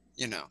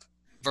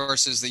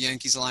versus the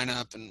Yankees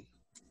lineup and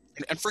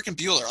freaking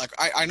Bueller. Like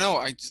I know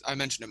I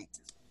mentioned him.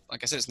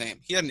 Like I said his name.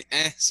 He had an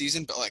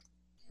season, but like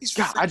he's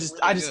God, I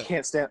just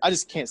can't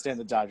stand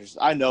the Dodgers.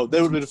 I know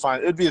they would be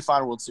fine. It would be the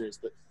final World Series,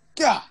 but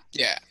God.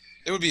 Yeah.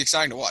 It would be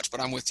exciting to watch, but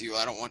I'm with you.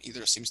 I don't want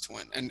either teams to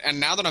win. And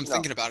now that I'm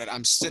thinking about it,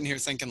 I'm sitting here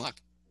thinking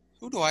like,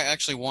 who do I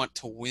actually want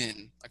to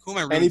win? Like who am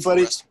I rooting for?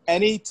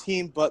 Any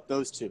team but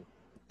those two.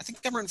 I think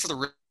I'm rooting for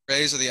the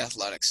Rays or the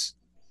Athletics.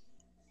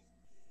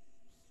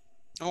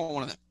 I don't want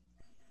one of them.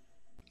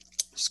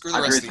 Screw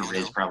the rest of the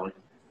Rays, probably.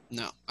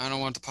 No, I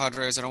don't want the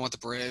Padres. I don't want the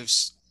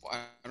Braves.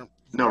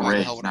 No,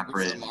 Rays, not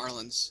Braves. The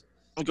Marlins.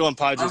 I'm going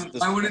Padres.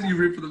 Why wouldn't you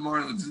root for the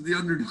Marlins? The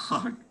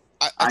underdog.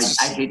 I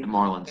hate the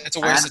Marlins. It's a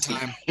waste of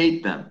time. I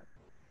hate them.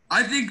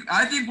 I think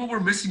what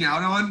we're missing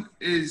out on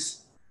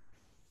is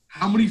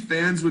how many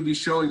fans would be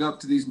showing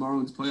up to these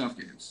Marlins playoff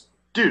games.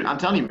 Dude, I'm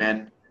telling you,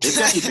 man, they've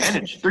got the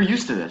advantage. They're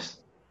used to this.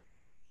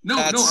 No,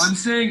 I'm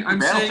saying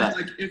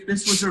like if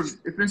this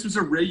was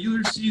a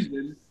regular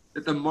season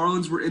that the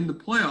Marlins were in the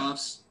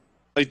playoffs,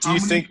 like do you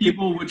think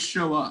people would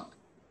show up?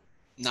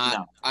 Not.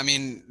 No. I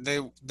mean,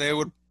 they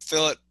would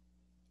fill it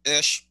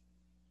ish.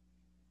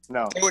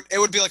 No. It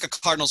would be like a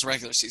Cardinals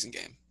regular season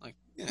game. Like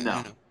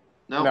No,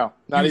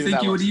 not you even think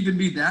that it would even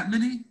be that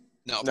many?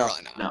 No,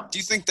 probably not. No. Do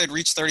you think they'd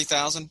reach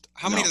 30,000?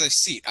 How many do they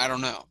seat? I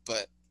don't know,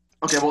 but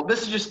okay. Well,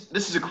 this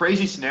is a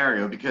crazy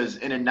scenario because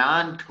in a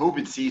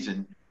non-COVID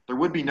season, there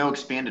would be no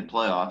expanded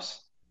playoffs,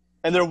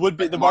 and there would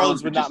be the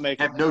Marlins would not make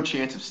have no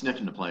chance of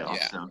sniffing the playoffs.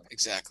 Yeah, so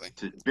exactly.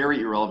 It's a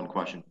very irrelevant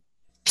question.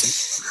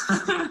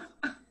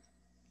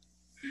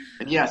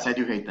 And yes, I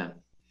do hate them.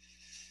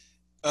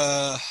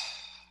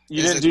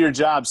 You didn't do your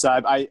job,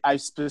 Saib. I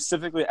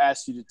specifically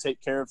asked you to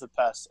take care of the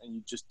pests, and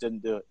you just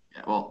didn't do it.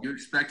 Yeah, well, you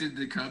expected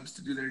the Cubs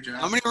to do their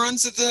job. How many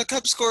runs did the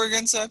Cubs score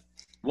again, Saib?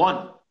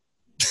 1.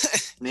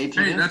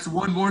 Hey, that's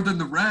one more than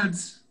the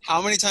Reds.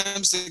 How many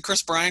times did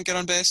Chris Bryant get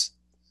on base?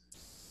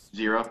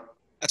 0.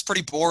 That's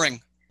pretty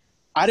boring.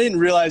 I didn't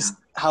realize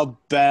how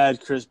bad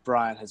Chris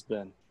Bryant has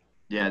been.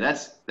 Yeah,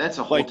 that's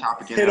a whole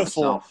topic in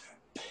itself.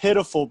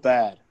 Pitiful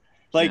bad.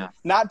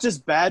 Not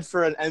just bad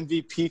for an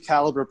MVP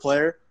caliber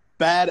player,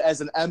 bad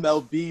as an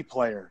MLB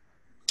player.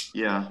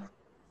 Yeah.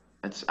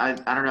 I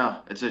don't know.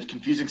 It's a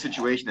confusing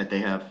situation that they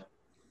have.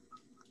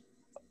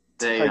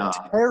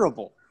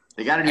 Terrible.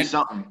 They got to do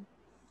something.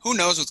 Who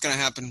knows what's going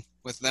to happen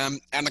with them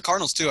and the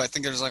Cardinals too? I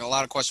think there's like a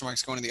lot of question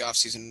marks going into the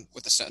offseason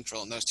with the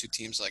Central and those two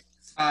teams. Like,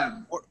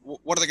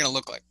 what are they going to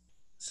look like?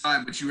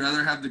 Would you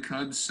rather have the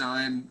Cubs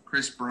sign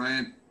Chris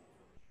Bryant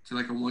to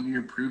like a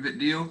 1-year prove-it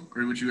deal,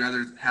 or would you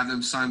rather have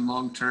them sign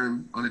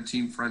long-term on a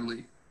team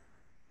friendly?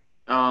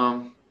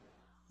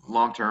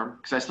 Long-term,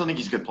 because I still think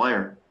he's a good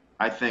player.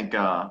 I think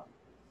I'm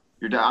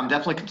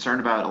definitely concerned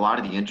about a lot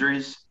of the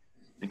injuries,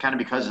 and kind of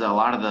because of a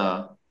lot of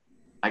the,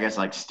 I guess,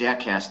 like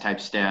StatCast type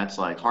stats,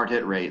 like hard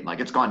hit rate, like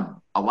it's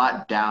gone a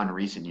lot down in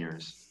recent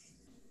years.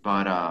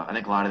 but I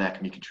think a lot of that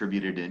can be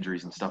contributed to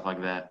injuries and stuff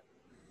like that.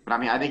 But I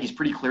mean, I think he's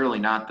pretty clearly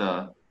not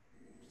the,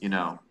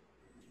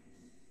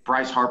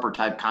 Bryce Harper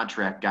type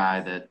contract guy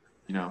that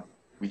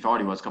we thought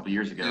he was a couple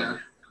years ago. Yeah.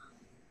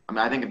 I mean,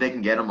 I think if they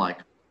can get him, like,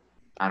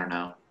 I don't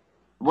know,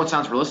 what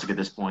sounds realistic at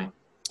this point?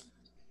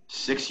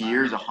 6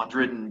 years,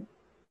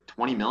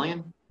 120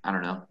 million? I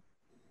don't know.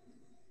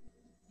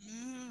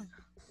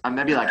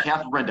 Maybe like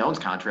half of Rendon's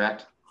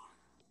contract.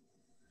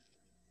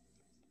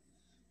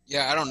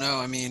 Yeah, I don't know.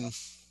 I mean,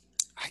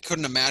 I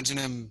couldn't imagine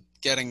him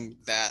getting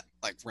that,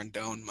 like,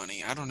 Rendon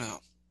money. I don't know.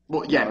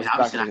 Well, yeah, I mean, he's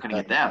obviously not not gonna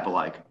going to get get that, but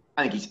like,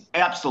 I think he's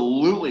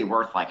absolutely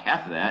worth like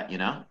half of that.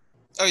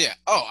 Oh, yeah.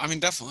 Oh, I mean,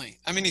 definitely.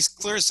 I mean, he's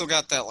clearly still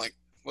got that, like,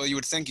 well, you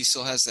would think he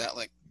still has that,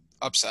 like,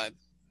 upside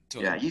to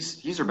him. Yeah,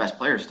 he's our best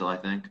player still, I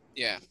think.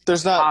 Yeah.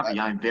 There's not. Javi,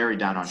 I'm very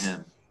down on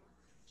him.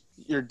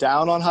 You're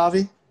down on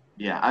Javi?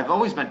 Yeah, I've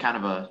always been kind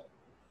of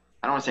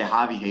I don't want to say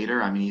Javi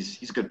hater. I mean,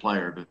 he's a good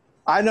player, but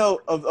I know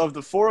of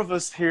the four of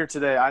us here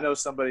today, I know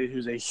somebody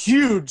who's a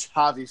huge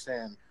Javi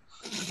fan.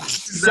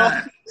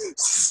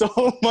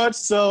 So much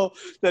so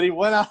that he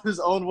went out his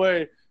own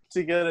way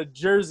to get a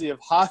jersey of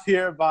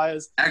Javier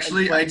Baez.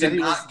 Actually, I did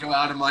not go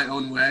out of my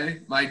own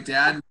way. My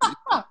dad was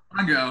in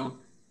Chicago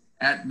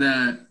at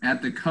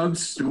the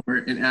Cubs store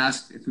and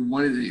asked if we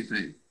wanted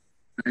anything.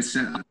 I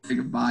said, I'll take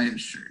a Baez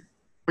shirt.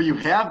 But you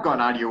have gone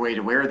out of your way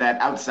to wear that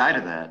outside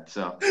of that,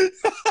 so.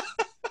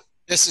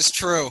 This is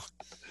true.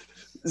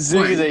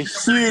 Ziggy's a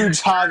huge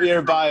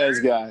Javier Baez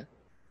guy.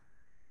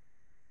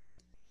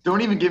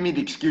 Don't even give me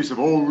the excuse of,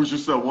 it was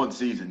just that one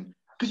season.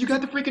 Because you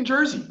got the freaking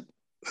jersey.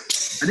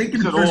 I think You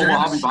it's said,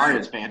 I'm a Javi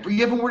Baez fan. But you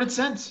haven't worn it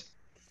since.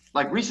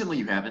 Like, recently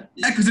you haven't.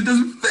 Yeah, because it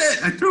doesn't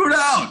fit. I threw it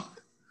out.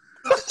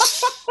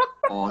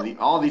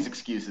 All these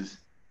excuses.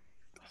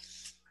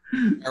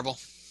 Terrible.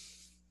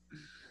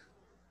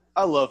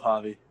 I love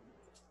Javi.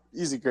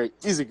 He's a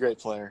great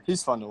player.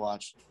 He's fun to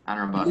watch. I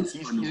don't know about He's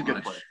he's fun to a good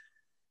watch. player.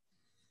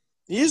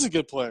 He is a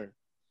good player.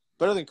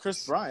 Better than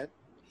Chris Bryant.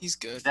 He's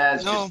good.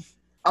 That's No.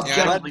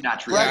 objectively not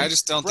true. Yeah, I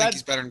just don't think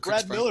he's better than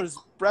Chris Bryant.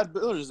 Brad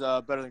Miller's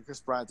better than Chris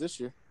Bryant this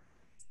year.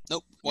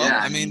 Nope. Well, Yeah,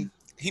 I mean,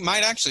 he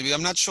might actually be.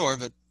 I'm not sure,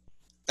 but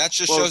that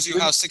just Well, shows you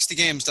how 60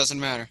 games doesn't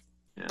matter.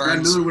 Yeah. Brad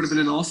Burns. Miller would have been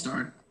an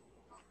all-star.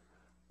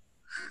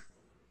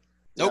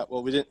 Nope. Yeah,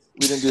 well, we didn't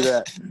do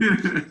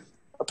that.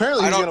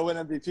 Apparently, I he's don't- going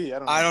to win MVP. I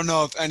don't know. I don't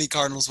know if any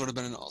Cardinals would have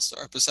been an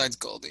all-star besides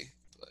Goldie.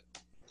 But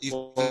even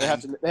Well, they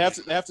then,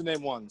 have to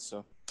name one.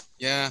 So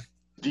yeah.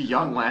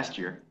 DeYoung last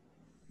year.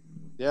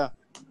 yeah,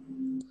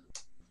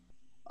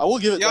 I will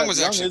give it. Young that.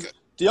 was actually good.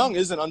 DeYoung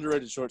is an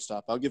underrated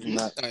shortstop. I'll give him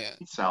that. Oh yeah.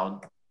 He's solid.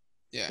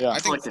 Yeah. Yeah. I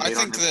think I like to hate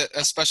on him. that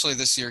especially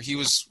this year, he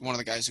was one of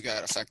the guys who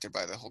got affected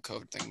by the whole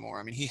COVID thing more.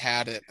 I mean, he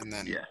had it, and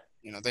then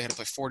Yeah. they had to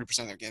play 40%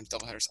 of their games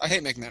doubleheaders. I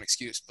hate making that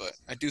excuse, but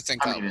I do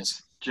think I that mean, was.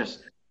 it's just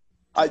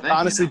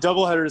Honestly,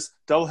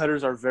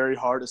 doubleheaders are very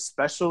hard,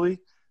 especially.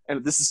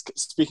 And this is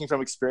speaking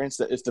from experience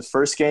that if the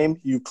first game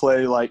you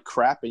play like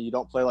crap and you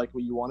don't play like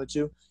what you wanted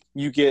to,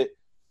 you get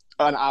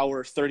an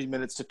hour, 30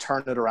 minutes to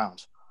turn it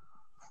around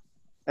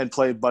and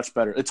play much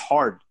better. It's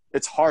hard.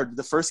 It's hard.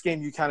 The first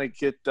game you kind of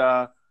get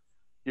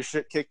your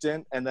shit kicked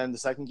in, and then the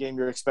second game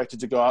you're expected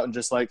to go out and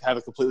just like have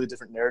a completely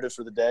different narrative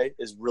for the day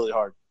is really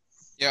hard.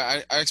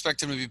 Yeah, I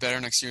expect him to be better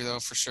next year, though,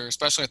 for sure,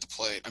 especially at the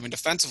plate. I mean,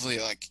 defensively,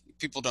 like,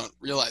 people don't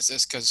realize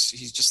this because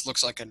he just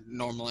looks like a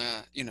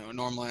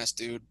normal-ass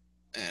dude.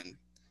 And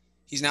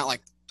he's not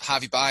like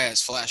Javi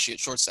Baez flashy at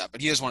shortstop,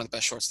 but he is one of the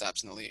best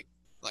shortstops in the league.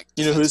 Like,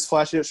 You know who's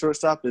flashy at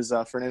shortstop is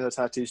Fernando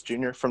Tatis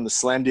Jr. from the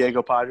Slam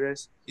Diego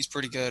Padres. He's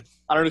pretty good.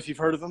 I don't know if you've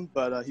heard of him,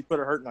 but he put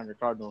a hurting on your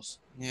Cardinals.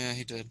 Yeah,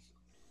 he did.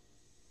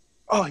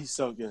 Oh, he's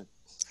so good.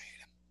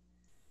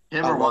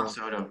 him I or love Juan him.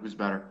 Soto. Who's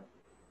better?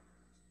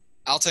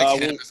 I'll take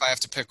him well- if I have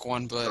to pick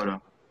one, but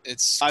Soto.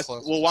 it's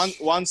close. Well,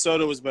 Juan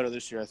Soto was better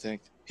this year, I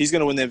think. He's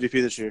going to win the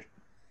MVP this year.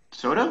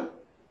 Soto?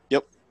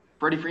 Yep.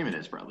 Freddie Freeman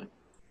is probably.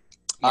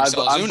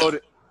 Marcell Ozuna.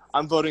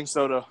 I'm voting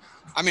Soto.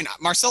 I mean,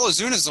 Marcell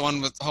Ozuna is the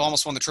one who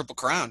almost won the Triple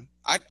Crown.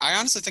 I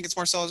honestly think it's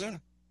Marcell Ozuna.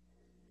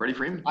 Freddie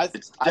Freeman? I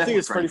think definitely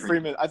it's Freddie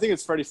Freeman. I think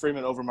it's Freddie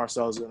Freeman over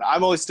Marcell Ozuna.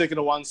 I'm only sticking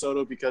to Juan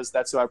Soto because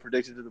that's who I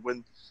predicted to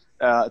win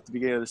at the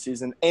beginning of the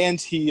season, and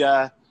he.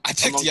 I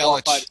picked among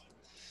Yelich. qualified-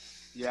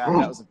 Yeah, Ooh.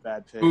 that was a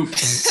bad pick. Oof.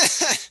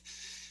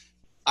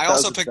 I That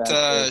also was a picked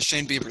bad pick.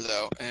 Shane Bieber,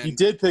 though. And You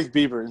did pick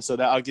Bieber, and so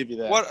that I'll give you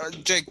that.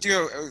 What, Jake?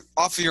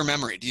 Off of your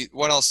memory,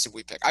 what else did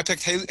we pick? I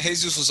picked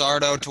Jesus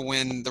Luzardo to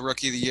win the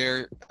Rookie of the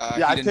Year.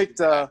 Yeah, I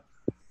picked. I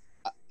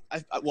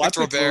picked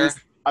picked Robert.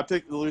 I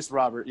picked Luis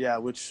Robert. Yeah,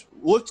 which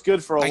looked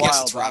good for a I guess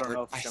while, it's but I don't Robert.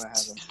 know if it's gonna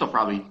happen. Still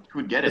probably who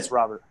would get it? It's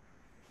Robert.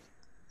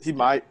 He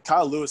might.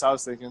 Kyle Lewis, I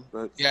was thinking,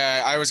 but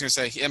Yeah, I was gonna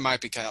say it might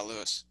be Kyle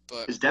Lewis,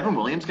 but Is Devin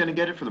Williams going to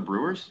get it for the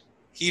Brewers?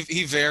 he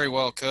very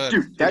well could.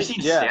 Dude, have you seen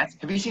his yeah.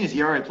 stats? Have you seen his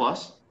ERA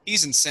plus?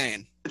 He's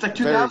insane. It's like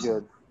very 2,000.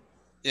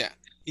 good.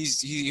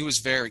 He was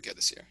very good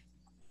this year.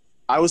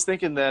 I was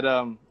thinking that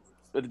at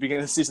the beginning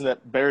of the season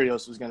that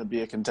Barrios was going to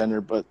be a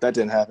contender, but that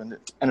didn't happen.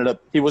 It ended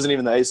up he wasn't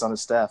even the ace on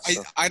his staff.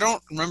 So. I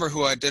don't remember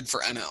who I did for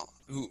NL.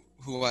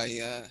 Who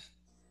I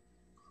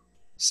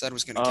said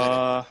was gonna get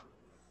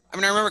it. I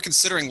mean, I remember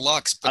considering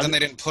Lux, but then they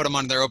didn't put him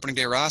on their opening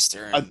day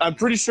roster. I'm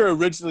pretty sure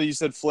originally you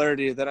said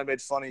Flaherty, then I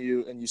made fun of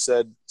you and you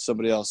said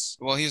somebody else.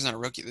 Well, he's not a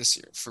rookie this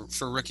year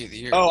for rookie of the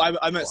year. Oh,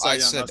 I meant Cy I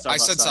Young. said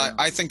Cy Young.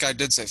 I think I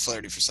did say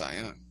Flaherty for Cy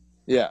Young.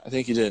 Yeah, I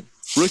think you did.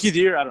 Rookie of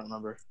the year, I don't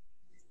remember.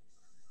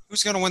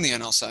 Who's going to win the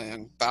NL Cy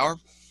Young? Bauer?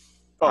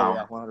 Oh,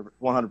 yeah,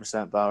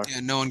 100% Bauer.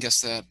 Yeah, no one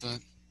guessed that, but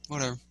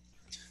whatever.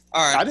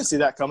 All right. I didn't see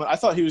that coming. I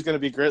thought he was going to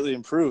be greatly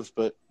improved,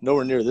 but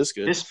nowhere near this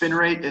good. His spin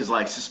rate is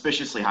like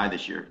suspiciously high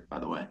this year, by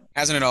the way.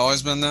 Hasn't it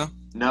always been, though?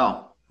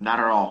 No, not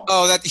at all.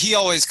 Oh, that he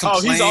always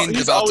complained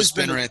about the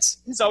spin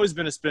rates. He's always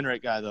been a spin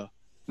rate guy, though.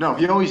 No,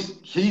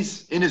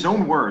 he's in his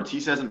own words, he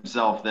says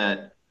himself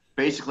that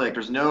basically like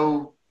there's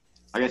no,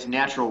 I guess,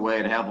 natural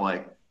way to have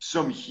like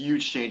some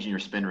huge change in your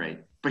spin rate.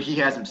 But he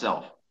has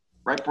himself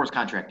right before his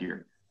contract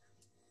year.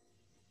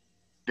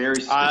 Very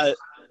suspicious.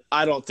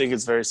 I don't think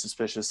it's very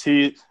suspicious.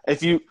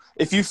 If you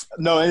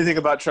know anything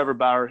about Trevor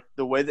Bauer,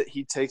 the way that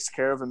he takes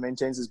care of and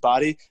maintains his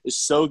body is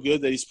so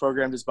good that he's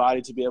programmed his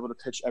body to be able to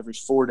pitch every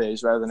 4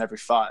 days rather than every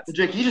 5. Well,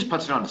 Jake, he just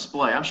puts it on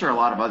display. I'm sure a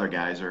lot of other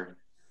guys are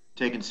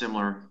doing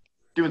similar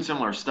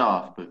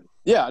stuff, but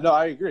yeah, no,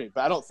 I agree.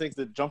 But I don't think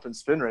the jump in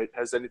spin rate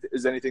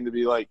is anything to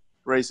be like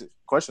raised a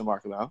question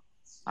mark about.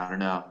 I don't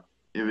know.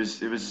 It was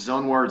his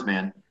own words,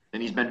 man.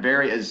 And he's been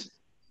very as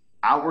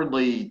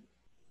outwardly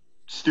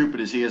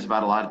stupid as he is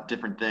about a lot of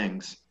different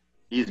things.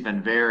 He's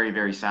been very,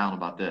 very silent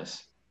about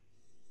this.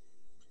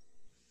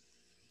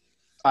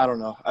 I don't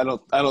know. I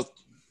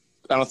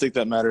don't think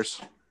that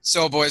matters.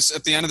 So, boys,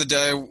 at the end of the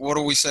day, what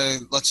do we say?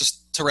 Let's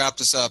just to wrap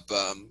this up.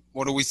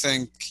 What do we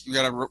think? You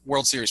got a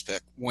World Series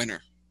pick,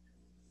 winner,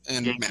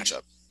 and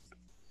matchup.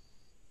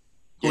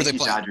 Who are they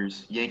playing?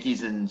 Dodgers.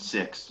 Yankees in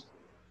 6.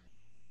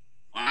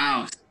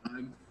 Wow.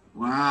 Son.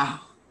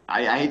 Wow.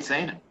 I hate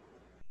saying it.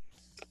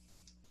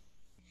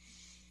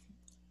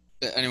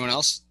 Anyone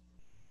else?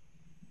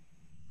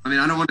 I mean,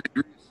 I don't want to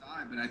agree with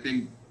Cy, but I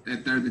think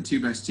that they're the 2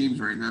 best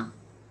teams right now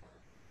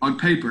on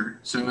paper.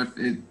 So that's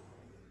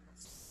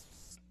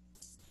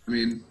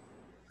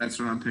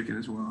what I'm picking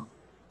as well.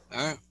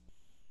 All right.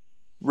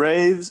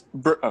 Rays,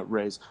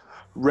 Padres.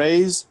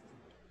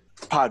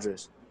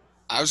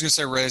 I was going to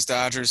say Rays,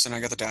 Dodgers, and I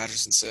got the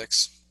Dodgers in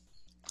 6.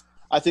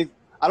 I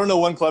don't know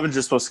when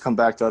Clevenger's supposed to come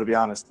back, though, to be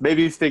honest.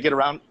 Maybe if they get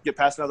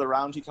past another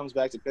round, he comes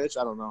back to pitch.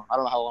 I don't know. I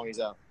don't know how long he's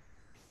out.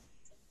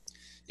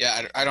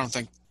 Yeah, I don't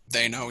think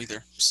they know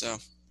either. So,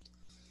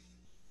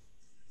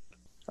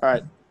 all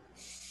right,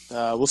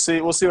 we'll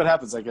see. We'll see what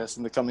happens, I guess,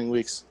 in the coming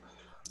weeks.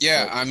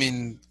 Yeah, I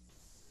mean,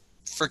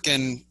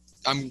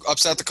 I'm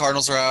upset the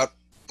Cardinals are out,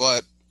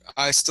 but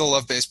I still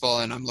love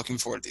baseball, and I'm looking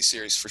forward to these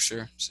series for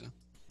sure. So,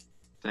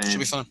 it should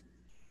be fun.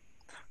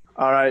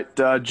 All right,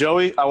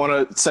 Joey, I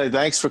want to say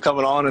thanks for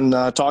coming on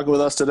and talking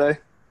with us today. It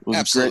was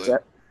Absolutely.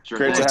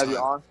 Great to have you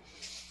on.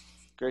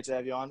 Great to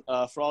have you on.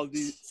 For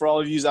all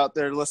of you out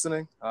there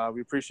listening, we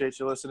appreciate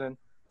you listening.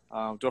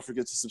 Don't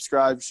forget to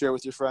subscribe, share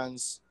with your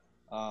friends,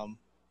 and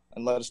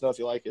let us know if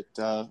you like it.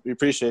 We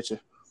appreciate you.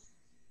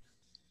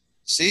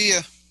 See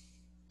ya.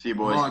 See you,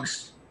 boys.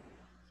 Dogs.